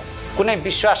पुगेको छ। कुनै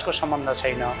विश्वासको सम्बन्ध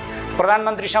छैन।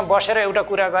 प्रधानमन्त्रीसँग बसेर एउटा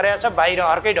कुरा गरेको छ, बाहिर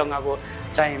अर्कै ढङ्गको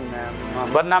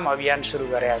चाहिँ बदनाम अभियान सुरु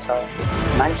गरेको छ।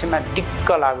 मान्छेमा दिक्क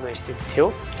लाग्दो स्थिति थियो।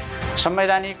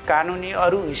 संवैधानिक कानुनी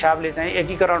अरू हिसाबले चाहिँ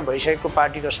एकीकरण भइसकेको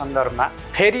पार्टीको सन्दर्भमा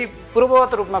फेरि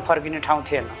पूर्ववत रूपमा फर्किने ठाउँ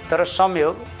थिएन। तर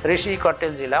संयोग ऋषि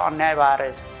कट्टेलजीलाई अन्याय भएर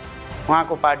रहेछ।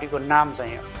 उहाँको पार्टीको नाम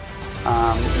चाहिँ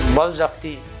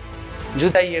बलजफ्ती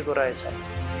जुटाइएको रहेछ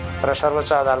र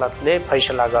सर्वोच्च अदालतले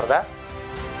फैसला गर्दा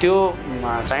त्यो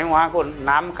चाहिँ उहाँको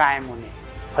नाम कायम हुने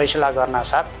फैसला गर्न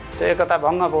साथ त्यो एकता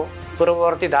भङ्ग भयो।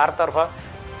 पूर्ववर्ती धारतर्फ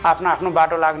आफ्नो आफ्नो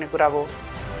बाटो लाग्ने कुरा भयो।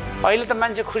 अहिले त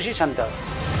मान्छे खुसी छन् त।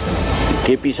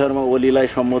 केपी शर्मा ओलीलाई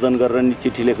सम्बोधन गरेर नि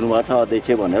चिठी लेख्नु भएको छ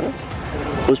अध्यक्ष भनेर,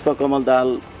 पुष्पकमल दाहाल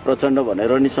प्रचण्ड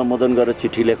भनेर नि सम्बोधन गरेर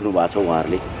चिठी लेख्नु भएको छ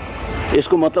उहाँहरूले।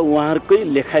 यसको मतलब उहाँहरूकै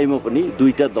लेखाइमा पनि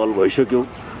दुईटा दल भइसक्यो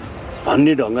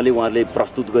भन्ने ढङ्गले उहाँहरूले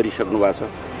प्रस्तुत गरिसक्नु भएको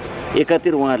छ।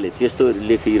 एकातिर उहाँहरूले त्यस्तो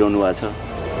लेखिरहनु भएको छ,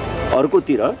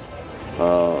 अर्कोतिर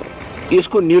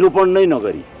यसको निरूपण नै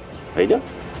नगरी होइन,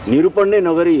 निरूपण नै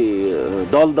नगरी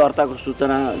दल दर्ताको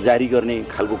सूचना जारी गर्ने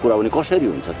खालको कुरा भने कसरी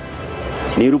हुन्छ?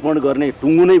 निरूपण गर्ने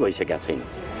टुङ्गो नै भइसकेका छैन।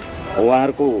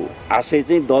 उहाँहरूको आशय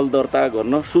चाहिँ दल दर्ता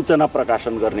गर्न सूचना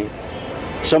प्रकाशन गर्ने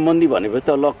सम्बन्धी भनेपछि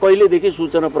त ल कहिलेदेखि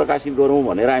सूचना प्रकाशित गरौँ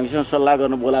भनेर हामीसँग सल्लाह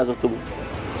गर्न बोला जस्तो भयो।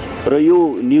 र यो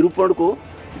निरूपणको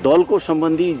दलको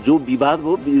सम्बन्धी जो विवाद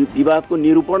भयो, विवादको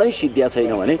निरूपणै सिद्धिया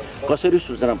छैन भने कसरी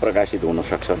सूचना प्रकाशित हुन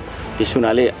सक्छ? त्यस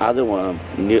हुनाले आज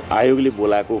आयोगले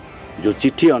बोलाएको जो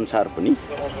चिठी अनुसार पनि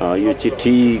यो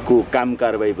चिठीको काम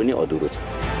कारबाही पनि अधुरो छ।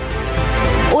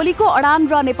 ओलीको अडान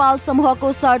र नेपाल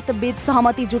समूहको शर्त बीच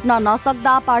सहमति जुट्न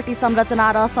नसक्दा पार्टी संरचना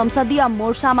र संसदीय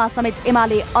मोर्चामा समेत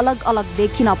एमाले अलग अलग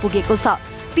देखिन पुगेको छ।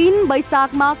 3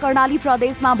 वैशाखमा कर्णाली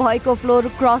प्रदेशमा भएको फ्लोर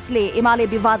क्रसले एमाले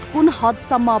विवाद कुन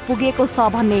हदसम्म पुगेको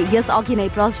छ भन्ने यस अघि नै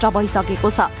प्रष्ट भइसकेको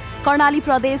छ। कर्णाली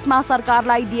प्रदेशमा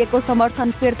सरकारलाई दिएको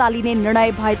समर्थन फिर्ता लिने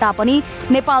निर्णय भए तापनि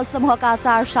नेपाल समूहका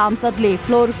 4 सांसदले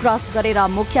फ्लोर क्रस गरेर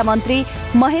मुख्यमन्त्री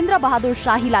महेन्द्र बहादुर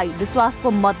शाहीलाई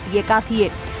विश्वासको मत दिएका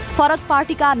थिए। फरक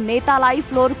पार्टीका नेतालाई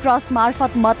फ्लोर क्रस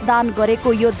मार्फत मतदान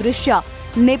गरेको यो दृश्य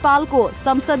नेपालको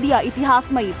संसदीय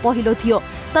इतिहासमै पहिलो थियो।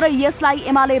 तर यसलाई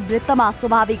एमाले वृत्तमा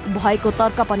स्वाभाविक भएको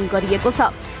तर्क पनि गरिएको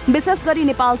छ। विशेष गरी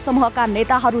नेपाल समूहका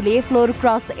नेताहरूले फ्लोर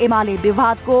क्रस एमाले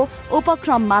विवादको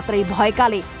उपक्रम मात्रै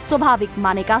भएकाले स्वाभाविक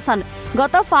मानेका छन्।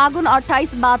 गत फागुन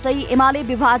 28 बाटै एमाले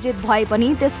विभाजित भए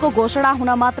पनि त्यसको घोषणा हुन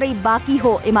मात्रै बाँकी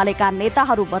हो एमालेका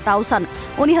नेताहरू बताउँछन्।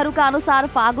 उनीहरूका अनुसार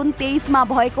फागुन 23 मा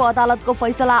भएको अदालतको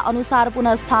फैसला अनुसार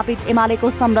पुनः स्थापित एमालेको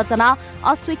संरचना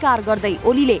अस्वीकार गर्दै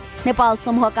ओलीले नेपाल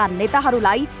समूहका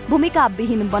नेताहरूलाई भूमिका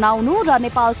विहीन बनाउनु र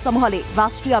नेपाल समूहले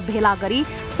राष्ट्रिय भेला गरी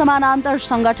समानान्तर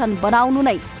संगठन बनाउनु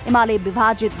नै एमाले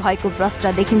विभाजित भएको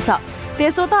प्रश्न देखिन्छ।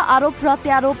 त्यसो त आरोप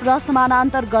प्रत्यारोप र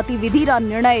समानान्तर गतिविधि र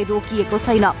निर्णय रोकिएको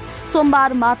छैन।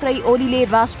 सोमबार मात्रै ओलीले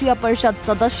राष्ट्रिय परिषद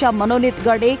सदस्य मनोनित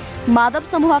गर्ने माधव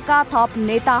समूहका थप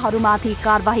नेताहरूमाथि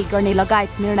कारबाही गर्ने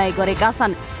लगायत निर्णय गरेका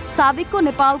छन्। साबिकको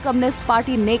नेपाल कम्युनिस्ट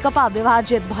पार्टी नेकपा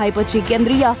विभाजित भएपछि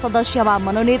केन्द्रीय सदस्यमा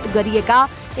मनोनित गरिएका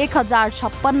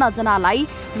 1056 जनालाई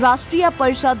राष्ट्रिय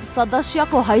परिषद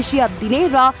सदस्यको हैसियत दिने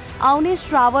र आउने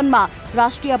श्रावणमा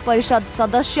राष्ट्रिय परिषद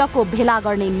सदस्यको भेला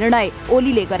गर्ने निर्णय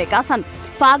ओलीले गरेका छन्।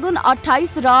 फागुन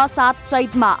 28 र 7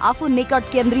 चैतमा आफू निकट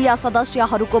केन्द्रीय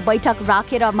सदस्यहरूको बैठक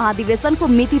राखेर महाधिवेशनको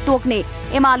मिति तोक्ने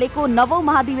एमालेको नवौं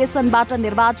महाधिवेशनबाट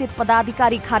निर्वाचित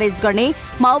पदाधिकारी खारेज गर्ने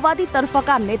माओवादी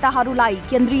तर्फका नेताहरूलाई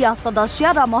केन्द्रीय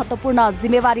सदस्य र महत्वपूर्ण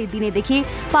जिम्मेवारी दिनेदेखि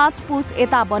 5 पुस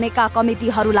यता बनेका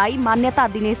कमिटीहरूलाई मान्यता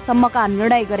दिने सम्मका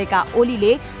निर्णय गरेका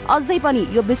ओलीले अझै पनि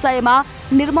यो विषयमा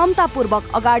निर्ममतापूर्वक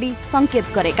अगाडि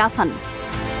संकेत गरेका छन्।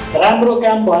 राम्रो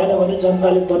काम भएन भने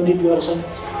जनताले दण्डित गर्छन्,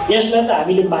 यसलाई त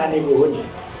हामीले मानेको हो नि।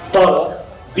 तर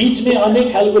बिचमै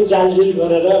अनेक खालको जालजेल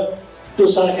गरेर त्यो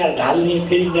सरकार ढाल्ने,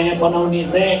 फेरि नयाँ बनाउने,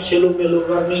 नयाँ खेलोमेलो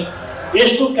गर्ने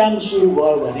यस्तो काम सुरु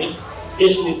भयो भने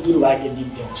यसले दुर्भाग्य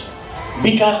निम्त्याउँछ।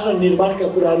 विकास र निर्माणका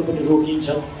कुराहरू पनि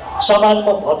रोकिन्छन्,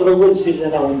 समाजमा भद्रगोल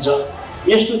सिर्जना हुन्छ।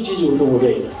 यस्तो चिज हुनु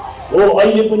हुँदैन हो।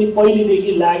 अहिले पनि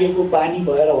पहिलेदेखि लागेको बानी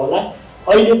भएर होला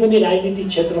अहिले पनि राजनीतिक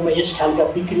क्षेत्रमा यस खालका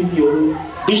विकृतिहरू,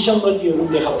 विसङ्गतिहरू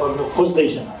देखा पर्न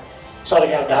खोज्दैछन्।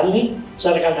 सरकार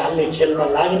ढाल्ने खेलमा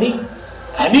लाग्ने।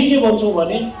 हामी के भन्छौँ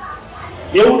भने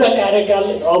एउटा कार्यकाल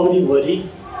अवधिभरि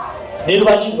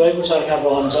निर्वाचित भएको सरकार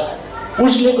रहन्छ,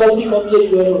 उसले गल्ती कमजोरी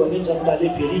गर्यो भने जनताले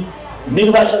फेरि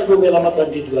निर्वाचनको बेलामा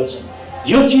दण्डित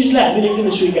गर्छन्। यो चिजलाई हामीले किन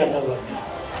स्वीकार नगर्ने?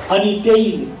 अनि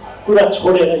त्यही कुरा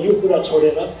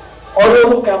छोडेर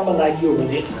अरू काममा लाग्यो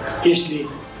भने यसले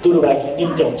दुर्भाग्य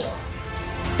निम्त्याउँछ।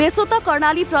 त्यसो त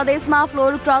कर्णाली प्रदेशमा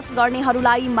फ्लोर क्रस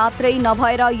गर्नेहरूलाई मात्रै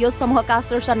नभएर यो समूहका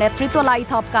शीर्ष नेतृत्वलाई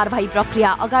थप कारबाही प्रक्रिया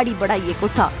अगाडि बढाइएको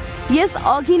छ। यस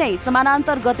अघि नै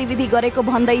समानान्तर गतिविधि गरेको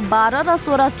भन्दै 12 र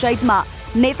 16 चैतमा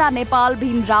नेता नेपाल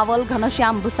भीम रावल,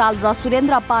 घनश्याम भुसाल र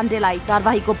सुरेन्द्र पाण्डेलाई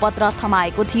कारबाहीको पत्र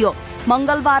थमाएको थियो।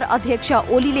 मंगलबार अध्यक्ष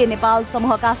ओलीले नेपाल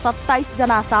समूहका 27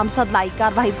 जना सांसदलाई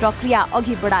कारबाही प्रक्रिया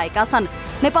अघि बढाएका छन्।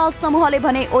 नेपाल समूहले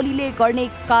भने ओलीले गर्ने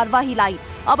कारबाहीलाई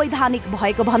अवैधानिक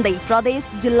भएको भन्दै प्रदेश,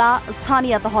 जिल्ला,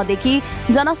 स्थानीय तहदेखि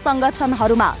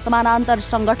जनसंगठनहरूमा समानान्तर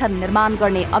संगठन निर्माण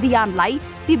गर्ने अभियानलाई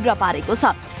तीव्र पारेको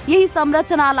छ। यही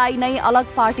संरचनालाई नै अलग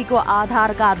पार्टीको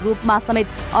आधारका रूपमा समेत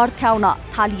अर्थ्याउन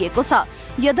थालिएको छ।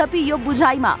 यद्यपि यो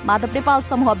बुझाइमा माधव नेपाल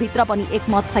समूहभित्र पनि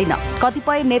एकमत छैन।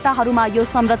 कतिपय नेताहरूमा यो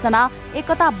संरचना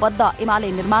एकताबद्ध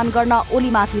एमाले निर्माण गर्न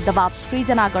ओलीमाथि दबाव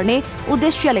सृजना गर्ने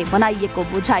उद्देश्यले बनाइएको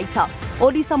बुझाइ छ।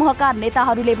 ओली समूहका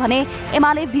नेताहरूले भने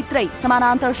एमाले भित्रै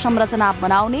समानान्तर संरचना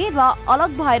बनाउने र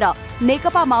अलग भएर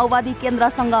नेकपा माओवादी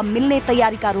केन्द्रसँग मिल्ने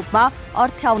तयारीका रूपमा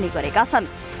अर्थ्याउने गरेका छन्।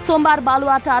 सोमबार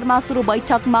बालुवाटारमा सुरु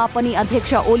बैठकमा पनि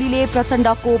अध्यक्ष ओलीले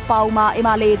प्रचण्डको पाउमा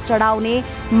एमाले चढाउने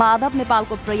माधव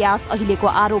नेपालको प्रयास अहिलेको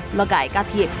आरोप लगाएका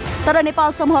थिए। तर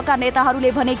नेपाल समूहका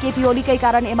नेताहरूले भने केपी ओलीकै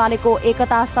कारण एमालेको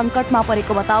एकता संकटमा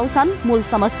परेको बताउँछन्। मूल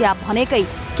समस्या भनेकै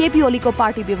केपी ओलीको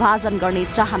पार्टी विभाजन गर्ने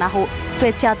चाहना हो।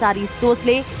 स्वेच्छाचारी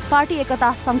सोचले पार्टी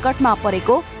एकता संकटमा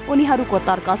परेको उनीहरूको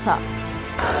तर्क छ।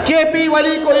 केपी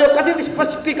ओलीको यो कथित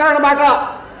स्पष्टीकरणबाट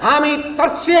हामी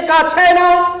तर्सिएका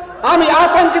छैनौँ, हामी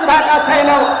आतंकित भएका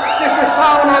छैनौँ, त्यसको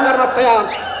सामना गर्न तयार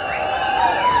छौँ।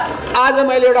 आज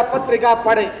मैले एउटा पत्रिका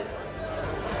पढेँ,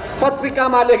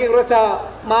 पत्रिकामा लेखेको रहेछ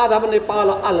माधव नेपाल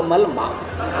अलमलमा,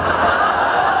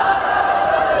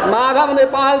 माधव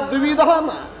नेपाल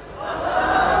दुविधामा।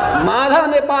 माधव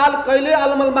नेपाल कहिले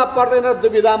अलमलमा पर्दैन,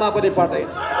 दुविधामा पनि पर्दैन।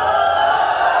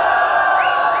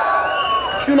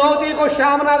 चुनौतीको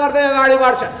सामना गर्दै अगाडि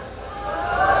बढ्छ।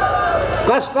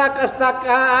 कस्ता कस्ता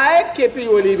कहाँ आए केपी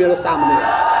ओली मेरो सामने।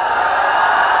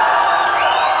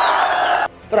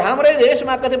 तर हाम्रै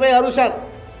देशमा कतिपयहरू छन्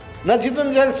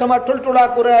नजितुन्जेलसम्म ठुल्ठुला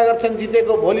कुरा गर्छन्,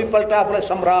 जितेको भोलिपल्ट आफूलाई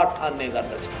सम्राट ठान्ने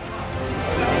गर्दछ।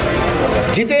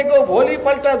 जितेको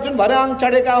भोलिपल्ट जुन भर्याङ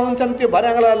चढेका हुन्छन् त्यो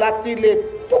भर्याङलाई लात्तीले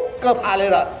पुक्क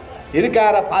फालेर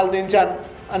हिर्काएर फालिदिन्छन्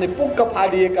अनि पुक्क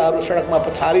फालिएकाहरू सडकमा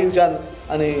पछारिन्छन्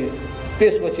अनि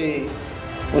त्यसपछि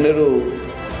उनीहरू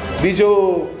बिजो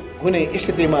हुने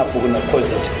स्थितिमा पुग्न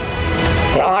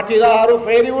खोज्दछन्। आँटिलाहरू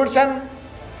फेरि उठ्छन्,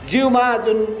 जिउमा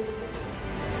जुन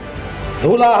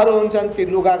धुलाहरू हुन्छन् ती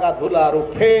लुगाका धुलाहरू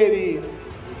फेरि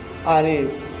अनि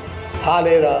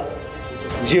फालेर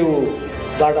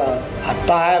जिउबाट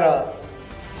हटाएर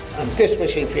अनि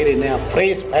त्यसपछि फेरि नयाँ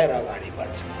फ्रेस भएर अगाडि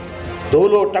बढ्छ।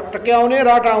 धुलो टकटक्याउने र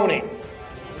हटाउने,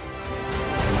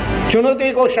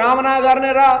 चुनौतीको सामना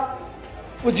गर्ने र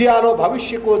उज्यालो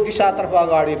भविष्यको दिशातर्फ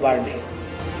अगाडि बढ्ने।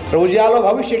 र उज्यालो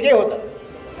भविष्य के हो त?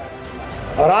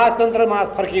 राजतन्त्रमा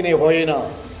फर्किने होइन,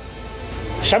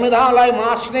 संविधानलाई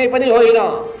मास्ने पनि होइन,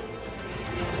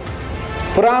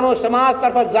 पुरानो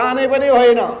समाजतर्फ जाने पनि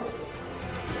होइन,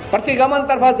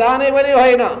 प्रतिगमनतर्फ जाने पनि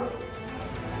होइन,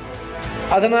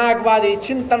 अधिनायकवादी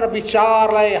चिन्तन र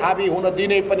विचारलाई हावी हुन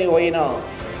दिने पनि होइन,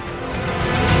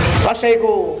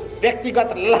 कसैको व्यक्तिगत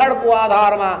लहरको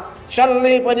आधारमा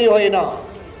चल्ने पनि होइन,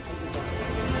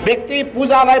 व्यक्ति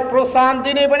पूजालाई प्रोत्साहन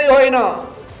दिने पनि होइन।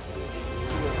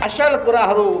 असल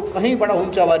कुराहरू कहीँबाट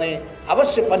हुन्छ भने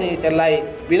अवश्य पनि त्यसलाई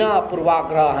बिना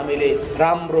पूर्वाग्रह हामीले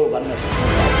राम्रो भन्न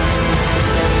सक्छौँ।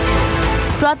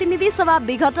 प्रतिनिधि सभा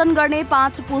विघटन गर्ने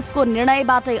 5 पुसको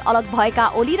निर्णयबाटै अलग भएका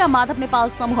ओली र माधव नेपाल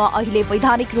समूह अहिले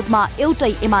वैधानिक रूपमा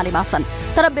एउटै एमालेमा छन्।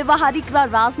 तर व्यवहारिक र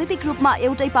राजनीतिक रूपमा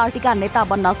एउटै पार्टीका नेता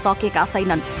बन्न सकेका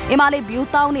छैनन्। एमाले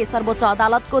बिउताउने सर्वोच्च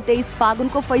अदालतको 23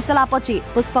 फागुनको फैसलापछि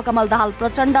पुष्पकमल दाहाल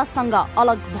प्रचण्डसँग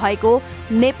अलग भएको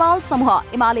नेपाल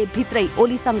समूह एमाले भित्रै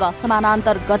ओलीसँग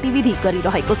समानान्तर गतिविधि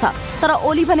गरिरहेको छ। तर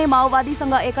ओली भने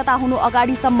माओवादीसँग एकता हुनु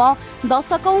अगाडिसम्म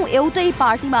दशकौं एउटै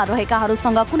पार्टीमा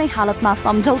रहेकाहरूसँग कुनै हालतमा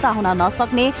सम्झौता हुन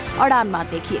नसक्ने अडानमा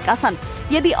देखिएका छन्।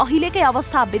 यदि अहिलेकै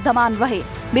अवस्था विद्यमान रहे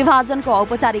विभाजनको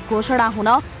औपचारिक घोषणा हुन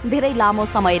धेरै लामो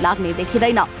समय लाग्ने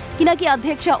देखिँदैन, किनकि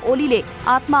अध्यक्ष ओलीले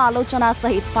आत्मआलोचना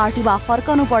सहित पार्टीमा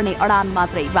फर्कनु पर्ने अडान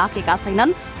मात्रै राखेका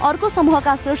छैनन्, अर्को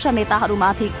समूहका शीर्ष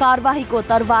नेताहरूमाथि कारबाहीको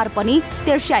तरवार पनि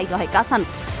तिर्स्याइरहेका छन्।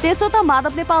 त्यसो त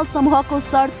माधव नेपाल समूहको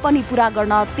शर्त पनि पूरा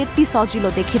गर्न त्यति सजिलो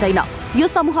देखिँदैन। यो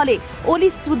समूहले ओली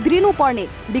सुध्रिनु पर्ने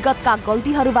विगतका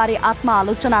गल्तीहरूबारे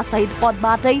आत्मआलोचना सहित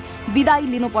पदबाटै विदाई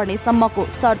लिनुपर्ने सम्मको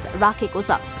शर्त राखेको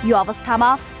छ। यो अवस्थामा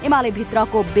एमाले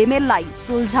भित्रको बेमेललाई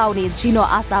सुल्झाउने झिनो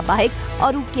आशा बाहेक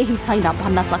अरू केही छैन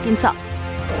भन्न सकिन्छ।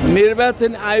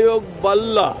 निर्वाचन आयोग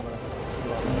बल्ल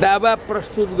दावा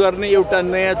प्रस्तुत गर्ने एउटा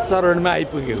नयाँ चरणमा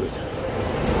आइपुगेको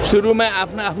छ। सुरुमा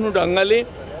आफ्नो ढङ्गले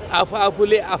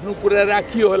आफूले आफ्नो कुरा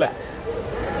राखियो होला।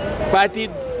 पार्टी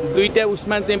दुईटा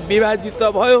उसमा चाहिँ विभाजित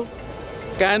त भयो,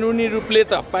 कानुनी रूपले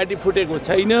त पार्टी फुटेको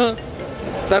छैन,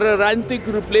 तर राजनीतिक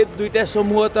रूपले दुईटा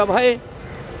समूह त भए।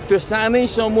 त्यो सानै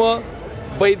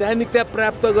समूह वैधानिकता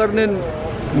प्राप्त गर्ने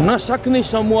नसक्ने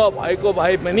समूह भएको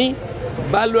भए पनि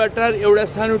बालुवाटार एउटा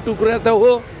सानो टुक्रा त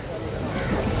हो,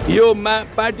 यो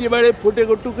पार्टीबाटै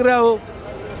फुटेको टुक्रा हो।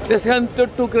 त्यस कारण त्यो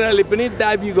टुक्राले पनि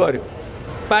दाबी गर्यो,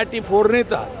 पार्टी फोर्ने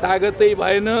त तागतै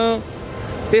भएन,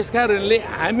 त्यसकारणले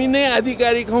हामी नै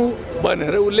आधिकारिक हौँ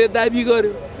भनेर उसले दाबी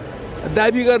गर्यो।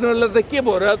 दाबी गर्नलाई त के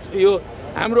भयो र, यो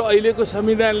हाम्रो अहिलेको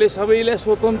संविधानले सबैलाई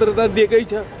स्वतन्त्रता दिएकै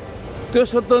छ, त्यो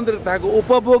स्वतन्त्रताको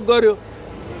उपभोग गर्यो,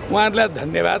 उहाँहरूलाई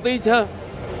धन्यवादै छ।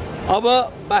 अब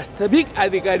वास्तविक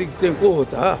आधिकारिक चाहिँ को हो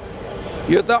त?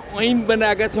 यो त ऐन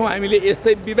बनाएका छौँ हामीले,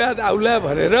 यस्तै विवाद आउला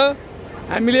भनेर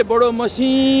हामीले बडो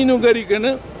मसिनो गरिकन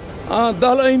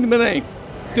दल ऐन बनायौँ।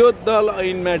 त्यो दल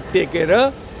ऐनमा टेकेर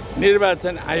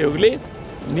निर्वाचन आयोगले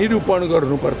निरूपण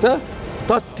गर्नुपर्छ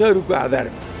तथ्यहरूको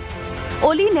आधारमा।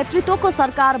 ओली नेतृत्वको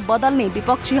सरकार बदल्ने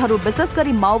विपक्षीहरू विशेष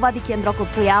गरी माओवादी केन्द्रको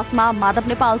प्रयासमा माधव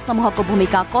नेपाल समूहको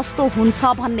भूमिका कस्तो हुन्छ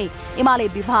भन्ने एमाले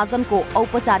विभाजनको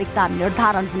औपचारिकता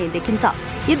निर्धारण हुने देखिन्छ।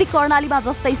 यदि कर्णालीमा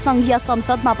जस्तै संघीय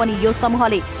संसदमा पनि यो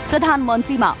समूहले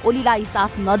प्रधानमन्त्रीमा ओलीलाई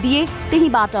साथ नदिए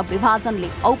त्यहीबाट विभाजनले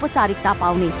औपचारिकता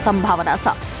पाउने सम्भावना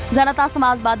छ। जनता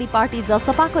समाजवादी पार्टी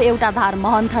जसपाको एउटा धार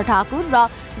महन्त ठाकुर र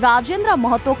राजेन्द्र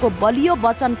महतोको बलियो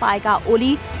वचन पाएका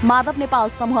ओली माधव नेपाल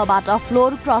समूहबाट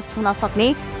फ्लोर क्रस हुन सक्ने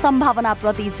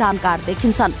सम्भावनाप्रति जानकार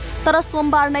देखिन्छन्। तर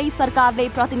सोमबार नै सरकारले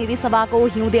प्रतिनिधि सभाको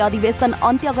हिउँदे अधिवेशन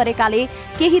अन्त्य गरेकाले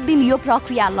केही दिन यो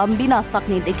प्रक्रिया लम्बिन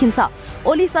सक्ने देखिन्छ।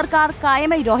 ओली सरकार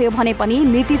कायमै रह्यो भने पनि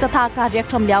नीति तथा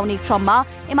कार्यक्रम ल्याउने क्रममा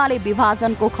एमाले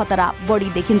विभाजनको खतरा बढी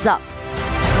देखिन्छ।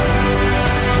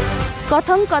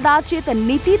 कथं कदाचित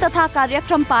नीति तथा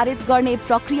कार्यक्रम पारित गर्ने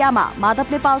प्रक्रियामा माधव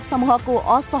नेपाल समूहको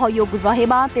असहयोग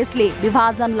रहेमा त्यसले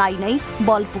विभाजनलाई नै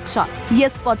बल पुग्छ।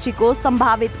 यसपछिको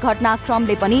सम्भावित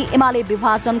घटनाक्रमले पनि एमाले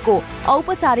विभाजनको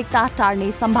औपचारिकता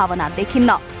टार्ने सम्भावना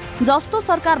देखिन्न। जस्तो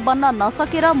सरकार बन्न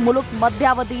नसकेर मुलुक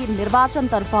मध्यावधि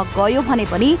निर्वाचनतर्फ गयो भने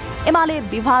पनि एमाले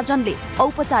विभाजनले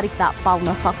औपचारिकता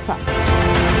पाउन सक्छ।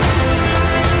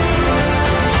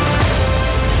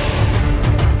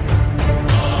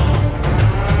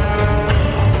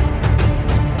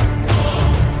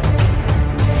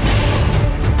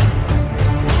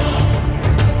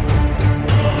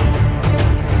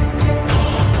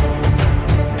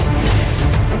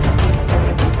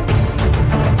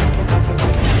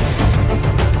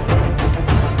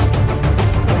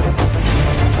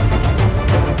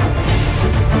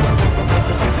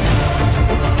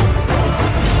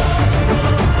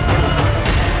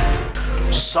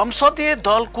 संसदीय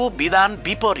दलको विधान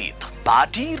विपरीत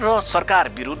पार्टी र सरकार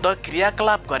विरुद्ध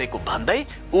क्रियाकलाप गरेको भन्दै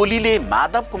ओलीले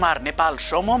माधव कुमार नेपाल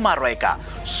समूहमा रहेका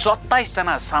 27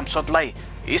 जना सांसदलाई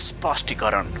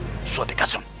स्पष्टीकरण सोधेका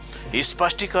छन्।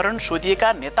 स्पष्टीकरण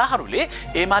सोधिएका नेताहरूले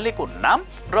एमालेको नाम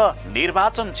र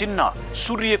निर्वाचन चिन्ह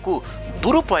सूर्यको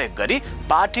दुरुपयोग गरी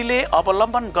पार्टीले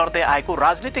अवलम्बन गर्दै आएको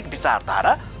राजनीतिक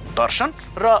विचारधारा, दर्शन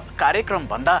र कार्यक्रम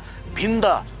भन्दा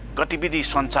भिन्न गतिविधि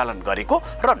सञ्चालन गरेको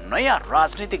र नयाँ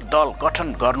राजनीतिक दल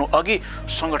गठन गर्नु अघि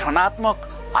संगठनात्मक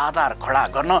आधार खडा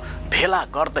गर्न भेला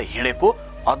गर्दै हिँडेको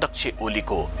अध्यक्ष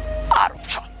ओलीको आरोप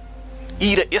छ।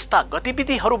 यी र यस्ता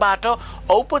गतिविधिहरूबाट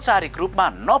औपचारिक रूपमा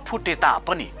नफुटे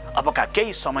तापनि अबका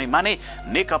केही समयमा नै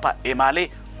नेकपा एमाले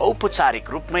औपचारिक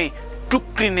रूपमै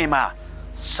टुक्रिनेमा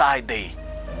सायदै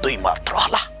दुई मात्र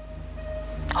होला।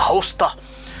 हौस् त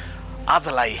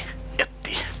आजलाई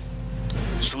यति।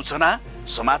 सूचना,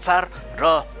 समाचार र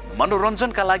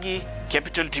मनोरञ्जनका लागि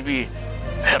क्यापिटल टिभी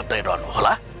हेर्दै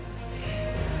रहनुहोला।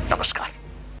 नमस्कार।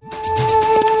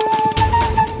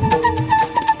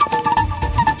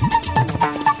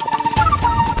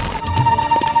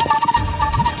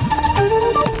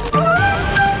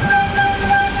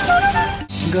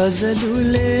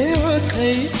 गजलुले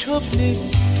आँखै छोप्ने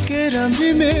के राम्री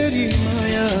मेरी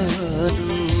माया।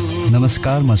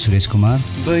 नमस्कार, म सुरेश कुमार।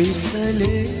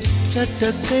 बैसले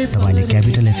चटक्कै तपाईले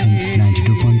क्यापिटल एफएम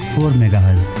 92.4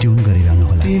 मेगाहर्ज ट्युन गरिरहनु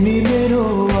होला। तिमी मेरो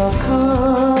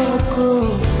आँखाको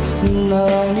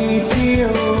नानी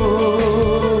थियो,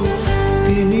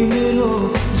 तिमी मेरो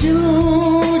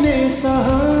जिउने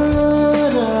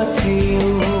सहारा थियो।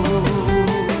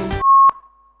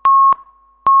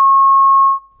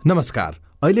 नमस्कार,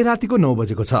 अहिले रातिको 9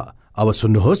 बजेको छ। अब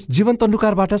सुन्नुहोस् जीवन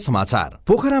तन्डुकारबाट समाचार।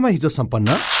 पोखरामा हिजो सम्पन्न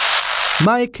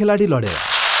मा एक खेलाडी लडेर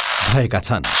भएका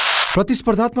छन्।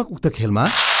 प्रतिस्पर्धात्मक उक्त खेलमा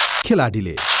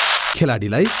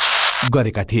खेलाडीलाई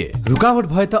गरेका थिए। रुकावट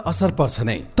भए त असर पर्छ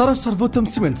नै, तर सर्वोत्तम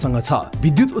सिमेन्टसँग छ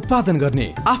विद्युत उत्पादन गर्ने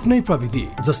आफ्नै प्रविधि,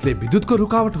 जसले विद्युतको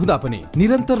रुकावट हुँदा पनि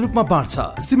निरन्तर रूपमा बाँड्छ।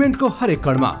 सिमेन्टको हरेक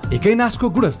कणमा एकै नासको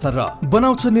गुणस्तर र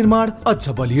बनाउँछ निर्माण अझ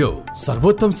बलियो।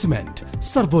 सर्वोत्तम सिमेन्ट,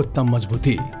 सर्वोत्तम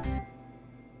मजबुती।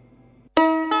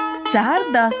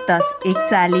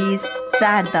 4-10-10-41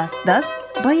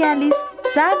 4-10-10-42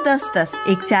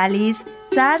 4-10-10-41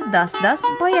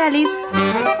 4-10-10-42।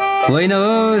 होइन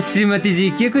हो श्रीमतीजी,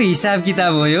 के को हिसाब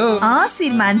किताब हो यो?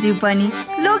 श्रीमानज्यू पनि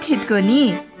लोकहितको नि।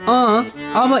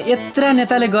 अब यत्र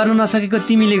नेताले गर्नु नसकेको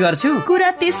तिमीले गर्छौ? कुरा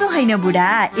त्यसो होइन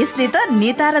बुढा, यसले त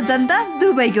नेता र जनता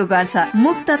दुवैको गर्छ।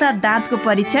 मुख तथा दाँतको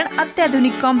परीक्षण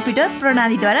अत्याधुनिक कम्प्युटर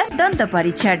प्रणालीद्वारा दन्त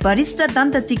परीक्षण, वरिष्ठ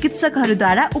दन्त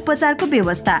चिकित्सकहरूद्वारा उपचारको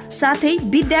व्यवस्था, साथै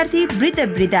विद्यार्थी वृद्ध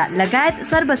लगायत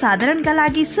सर्वसाधारणका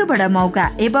लागि सुवर्ण मौका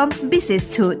एवं विशेष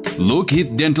छुट।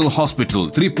 लोकहित डेन्टल हस्पिटल,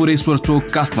 त्रिपुरेश्वर चोक,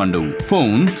 Kathmandu.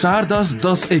 Phone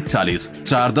 410-1041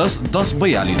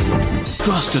 410-1042।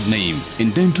 Trusted name in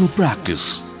dental practice.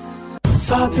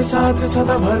 साथ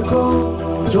सदाभरको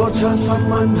जोड्छ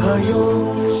सम्बन्ध यो,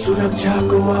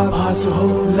 सुरक्षाको आभास हो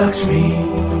लक्ष्मी।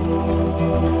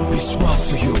 विश्वास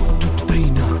यो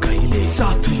टुट्दैन कहिले,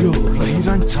 साथ यो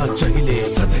रहिरहन्छ जहिले,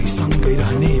 सधैँ सँगै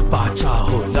रहने बाचा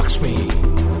हो लक्ष्मी।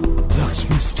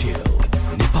 लक्ष्मी स्टिल,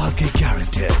 नेपालकै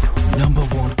ग्यारेन्टेड नम्बर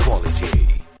 1 क्वालिटी।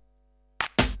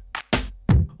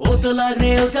 ओतो लाग्ने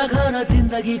एउटा घर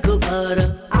जिन्दगीको भार,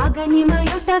 आँगनीमा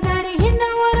एउटा गाडी हिँड्न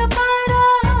वरपर,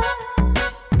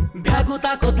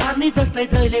 भ्यागुताको धार्नी जस्तै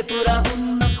जहिले पुरा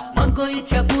हुन्न, मनको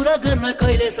इच्छा पुरा गर्न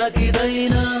कहिले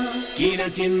सकिँदैन। किन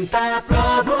चिन्ता,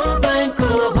 प्रभु बैंकको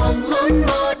होम लोन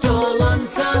अटो लोन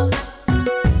छ,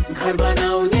 घर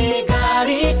बनाउने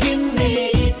गाडी किन्ने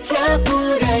इच्छा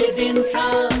पुर्याइदिन्छ।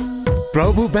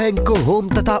 प्रभु बैंकको होम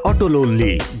तथा अटो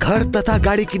लोनले घर तथा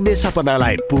गाडी किन्ने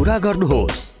सपनालाई पूरा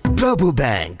गर्नुहोस्। प्रभु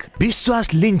बैंक,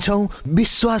 विश्वास लिन्छौं,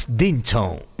 विश्वास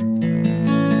दिन्छौं।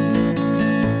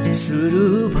 सुरु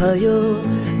भयो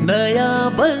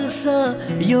नयाँ वर्ष,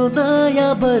 यो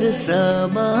नयाँ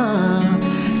वर्षमा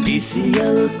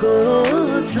टिसिएलको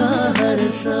छ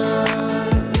हर्ष।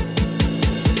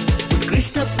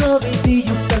 उत्कृष्ट प्रविधि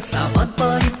युक्त सामान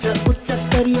पाइन्छ, उच्च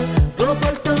स्तरीय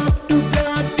global top two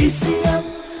brand TCL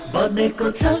बनेको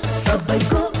छ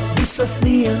सबैको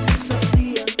विश्वसनीय।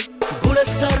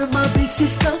 गुणस्तरमा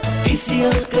विशिष्ट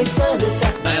टिसिएलकै चर्चा,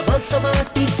 नयाँ वर्षमा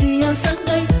टिसिएल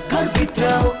सँगै घरभित्र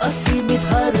असीमित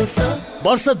हर्ष।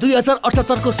 वर्ष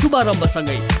 2078 को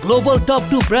शुभारम्भसँगै ग्लोबल टप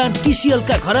टु ब्रान्ड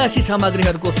टिसिएलका घरायसी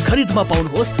सामग्रीहरूको खरिदमा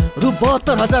पाउनुहोस् रु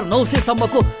 72,900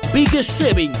 सम्मको बिगेस्ट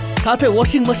सेभिङ, साथै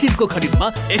वासिङ मसिनको खरिदमा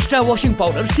एक्स्ट्रा वासिङ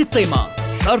पाउडर सित्तैमा।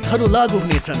 शर्तहरू लागू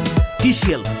हुनेछन्।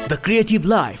 TCL, the creative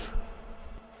life.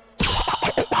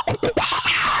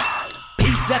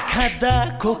 Pizza खाँदा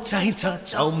कोक चाहिन्छ,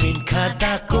 चाउमिन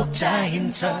खाँदा कोक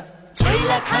चाहिन्छ,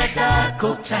 छैला खाँदा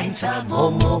कोक चाहिन्छ,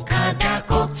 मोमो खाँदा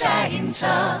कोक चाहिन्छ।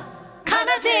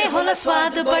 खाना जे होला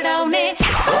स्वाद बढाउने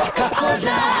कोका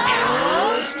कोला।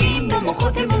 स्टिम मोमो,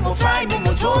 खोते मोमो, फ्राई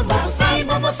मोमो, झोल मोमो, साई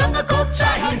मोमोसँग कोक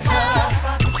चाहिन्छ।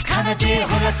 खाना जे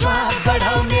होला स्वाद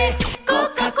बढाउने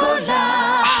Coca Cola.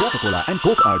 Coca-Cola and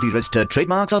Coke are the registered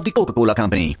trademarks of the Coca-Cola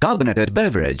Company. Carbonated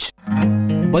beverage.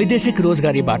 वैदेशिक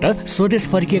रोजगारीबाट स्वदेश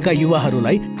फर्किएका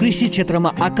युवाहरूलाई कृषि क्षेत्रमा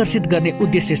आकर्षित गर्ने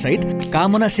उद्देश्यसहित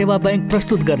कामना सेवा बैंक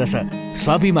प्रस्तुत गर्दछ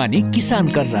स्वाभिमानी किसान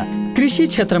कर्जा। कृषि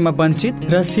क्षेत्रमा वञ्चित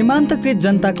र सीमान्तकृत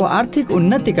जनताको आर्थिक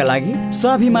उन्नतिका लागि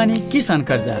स्वाभिमानी किसान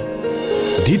कर्जा।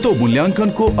 धितो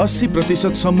मूल्याङ्कनको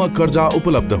 80% सम्म कर्जा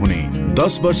उपलब्ध हुने,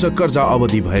 10 वर्ष कर्जा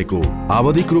अवधि भएको,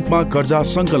 आवधिक रूपमा कर्जा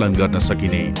सङ्कलन गर्न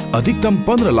सकिने, अधिकतम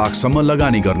 15 लाखसम्म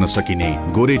लगानी गर्न सकिने,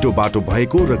 गोरेटो बाटो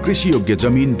भएको र कृषि योग्य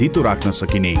जमिन धितो राख्न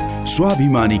सकिने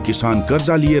स्वाभिमानी किसान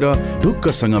कर्जा लिएर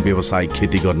ढुक्कसँग व्यावसायिक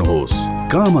खेती गर्नुहोस्।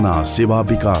 कामना सेवा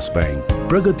विकास बैंक,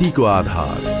 प्रगतिको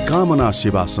आधार, कामना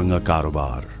सेवासँग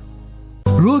कारोबार।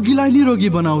 रोगीलाई निरोगी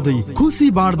बनाउँदै खुसी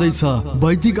बाँड्दैछ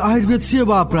वैदिक आयुर्वेद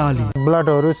सेवा प्रणाली।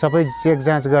 ब्लडहरू सबै चेक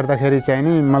जाँच गर्दाखेरि चाहिँ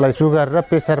नि मलाई सुगर र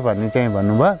प्रेसर भन्ने चाहिँ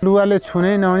भन्नुभयो। लुगाले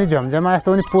छुनै नहुने झमझमा जस्तो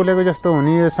पनि पोलेको जस्तो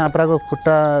हुने यो साँप्राको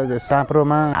खुट्टा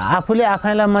साँप्रोमा आफूले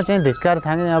आफैलाई म चाहिँ धिक्कार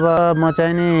थाङे। अब म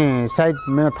चाहिँ नि सायद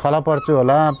म थला पर्छु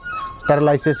होला,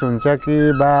 प्यारालाइसिस हुन्छ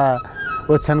कि बा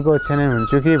ओछ्यानको ओछ्यानै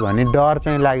हुन्छु कि भन्ने डर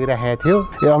चाहिँ लागिरहेको थियो।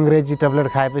 यो अङ्ग्रेजी ट्याब्लेट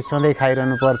खाएपछि सधैँ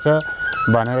खाइरहनु पर्छ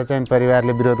भनेर चाहिँ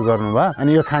परिवारले विरोध गर्नुभयो। अनि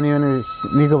यो खाने भने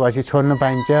निको भएपछि छोड्नु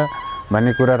पाइन्छ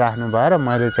भन्ने कुरा राख्नुभयो र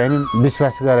मैले चाहिँ नि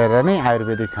विश्वास गरेर नै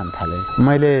आयुर्वेदिक खान थालेँ।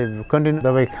 मैले कन्टिन्यू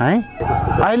दबाई खाएँ।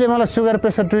 अहिले मलाई सुगर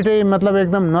प्रेसर दुइटै मतलब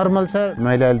एकदम नर्मल छ।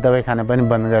 मैले अहिले दबाई खान पनि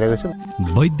बन्द गरेको छु।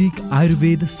 वैदिक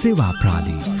आयुर्वेद सेवा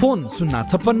प्रणाली। Phone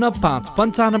 056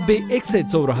 595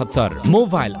 174,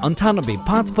 mobile 98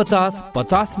 550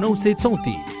 50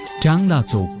 934। ट्याङ्ला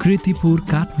चौक, Kirtipur,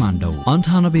 Kathmandu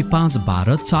 98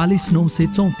 512 40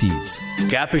 934।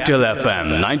 Capital FM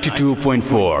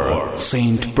 92.4,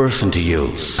 Saint Person to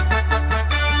use.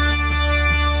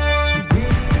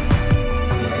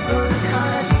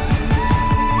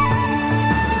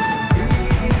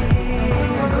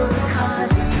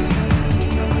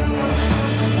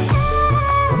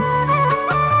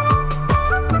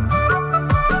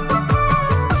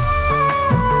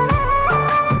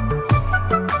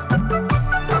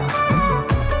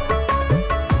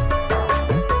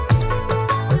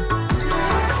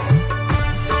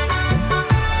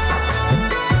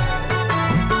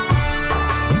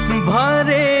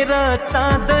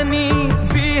 चाँदनी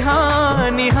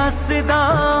बिहानी हँस्दा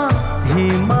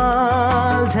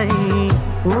हिमाल झै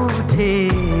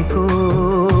उठेको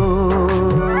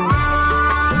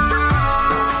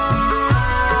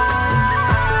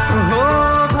हो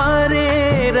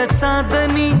भरेर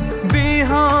चाँदनी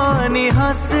बिहानी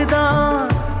हँस्दा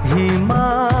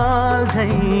हिमाल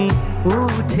झै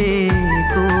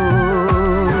उठेको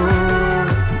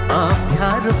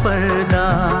अप्ठ्यारो पर्दा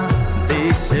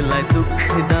देशलाई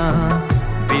दुख्दा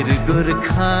वीर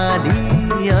गोर्खाली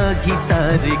अघि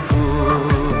सारेको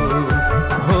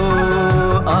हो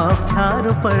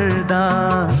अप्ठ्यारो पर्दा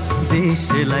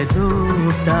देशलाई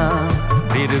दुख्दा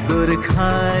वीर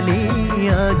गोर्खाली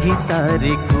अघि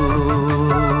सारेको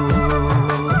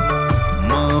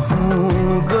म हुँ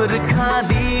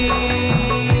गोर्खाली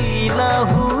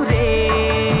लाहुरे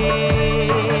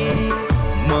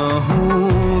म हुँ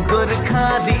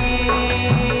गोर्खाली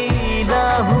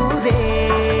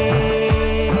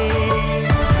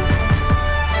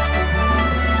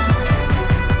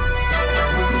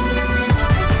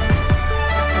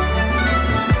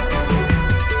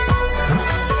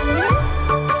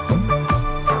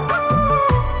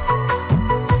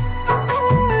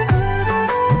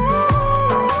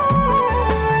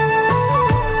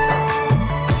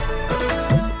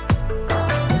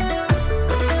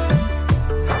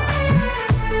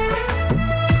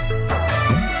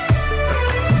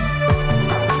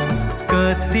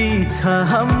छ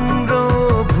हाम्रो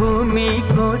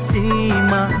भूमिको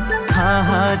सीमा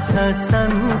थाहा छ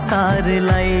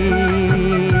संसारलाई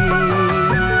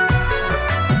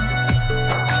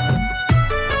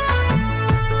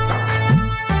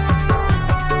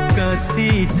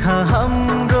कति छ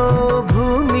हाम्रो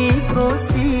भूमिको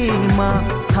सीमा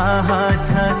थाहा छ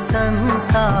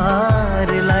संसारलाई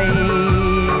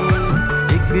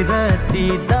एक राति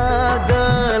दाग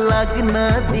लाग्न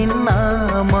दिनमा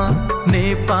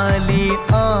नेपाली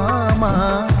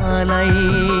आमालाई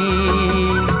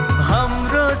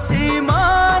हाम्रो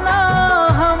सिमाना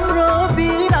हाम्रो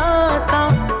बिराता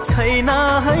छैन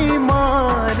है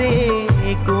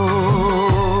मरेको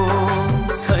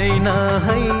छैन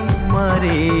है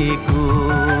मरेको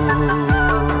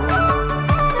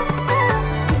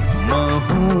म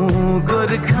हुँ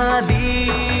गोर्खाली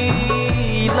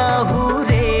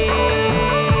लाहुरे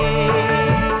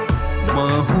म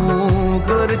हुँ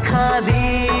गोर्खाली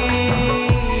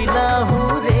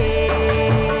लाहुरे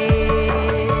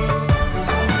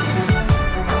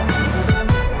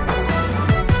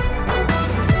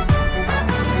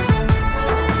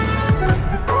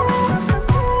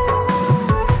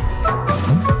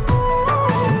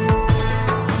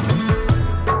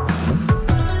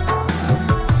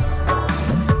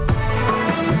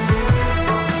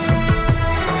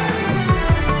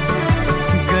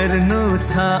गर्नु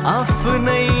छ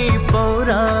आफ्नै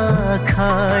पौरा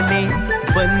खाने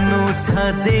बन्नु छ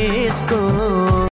देशको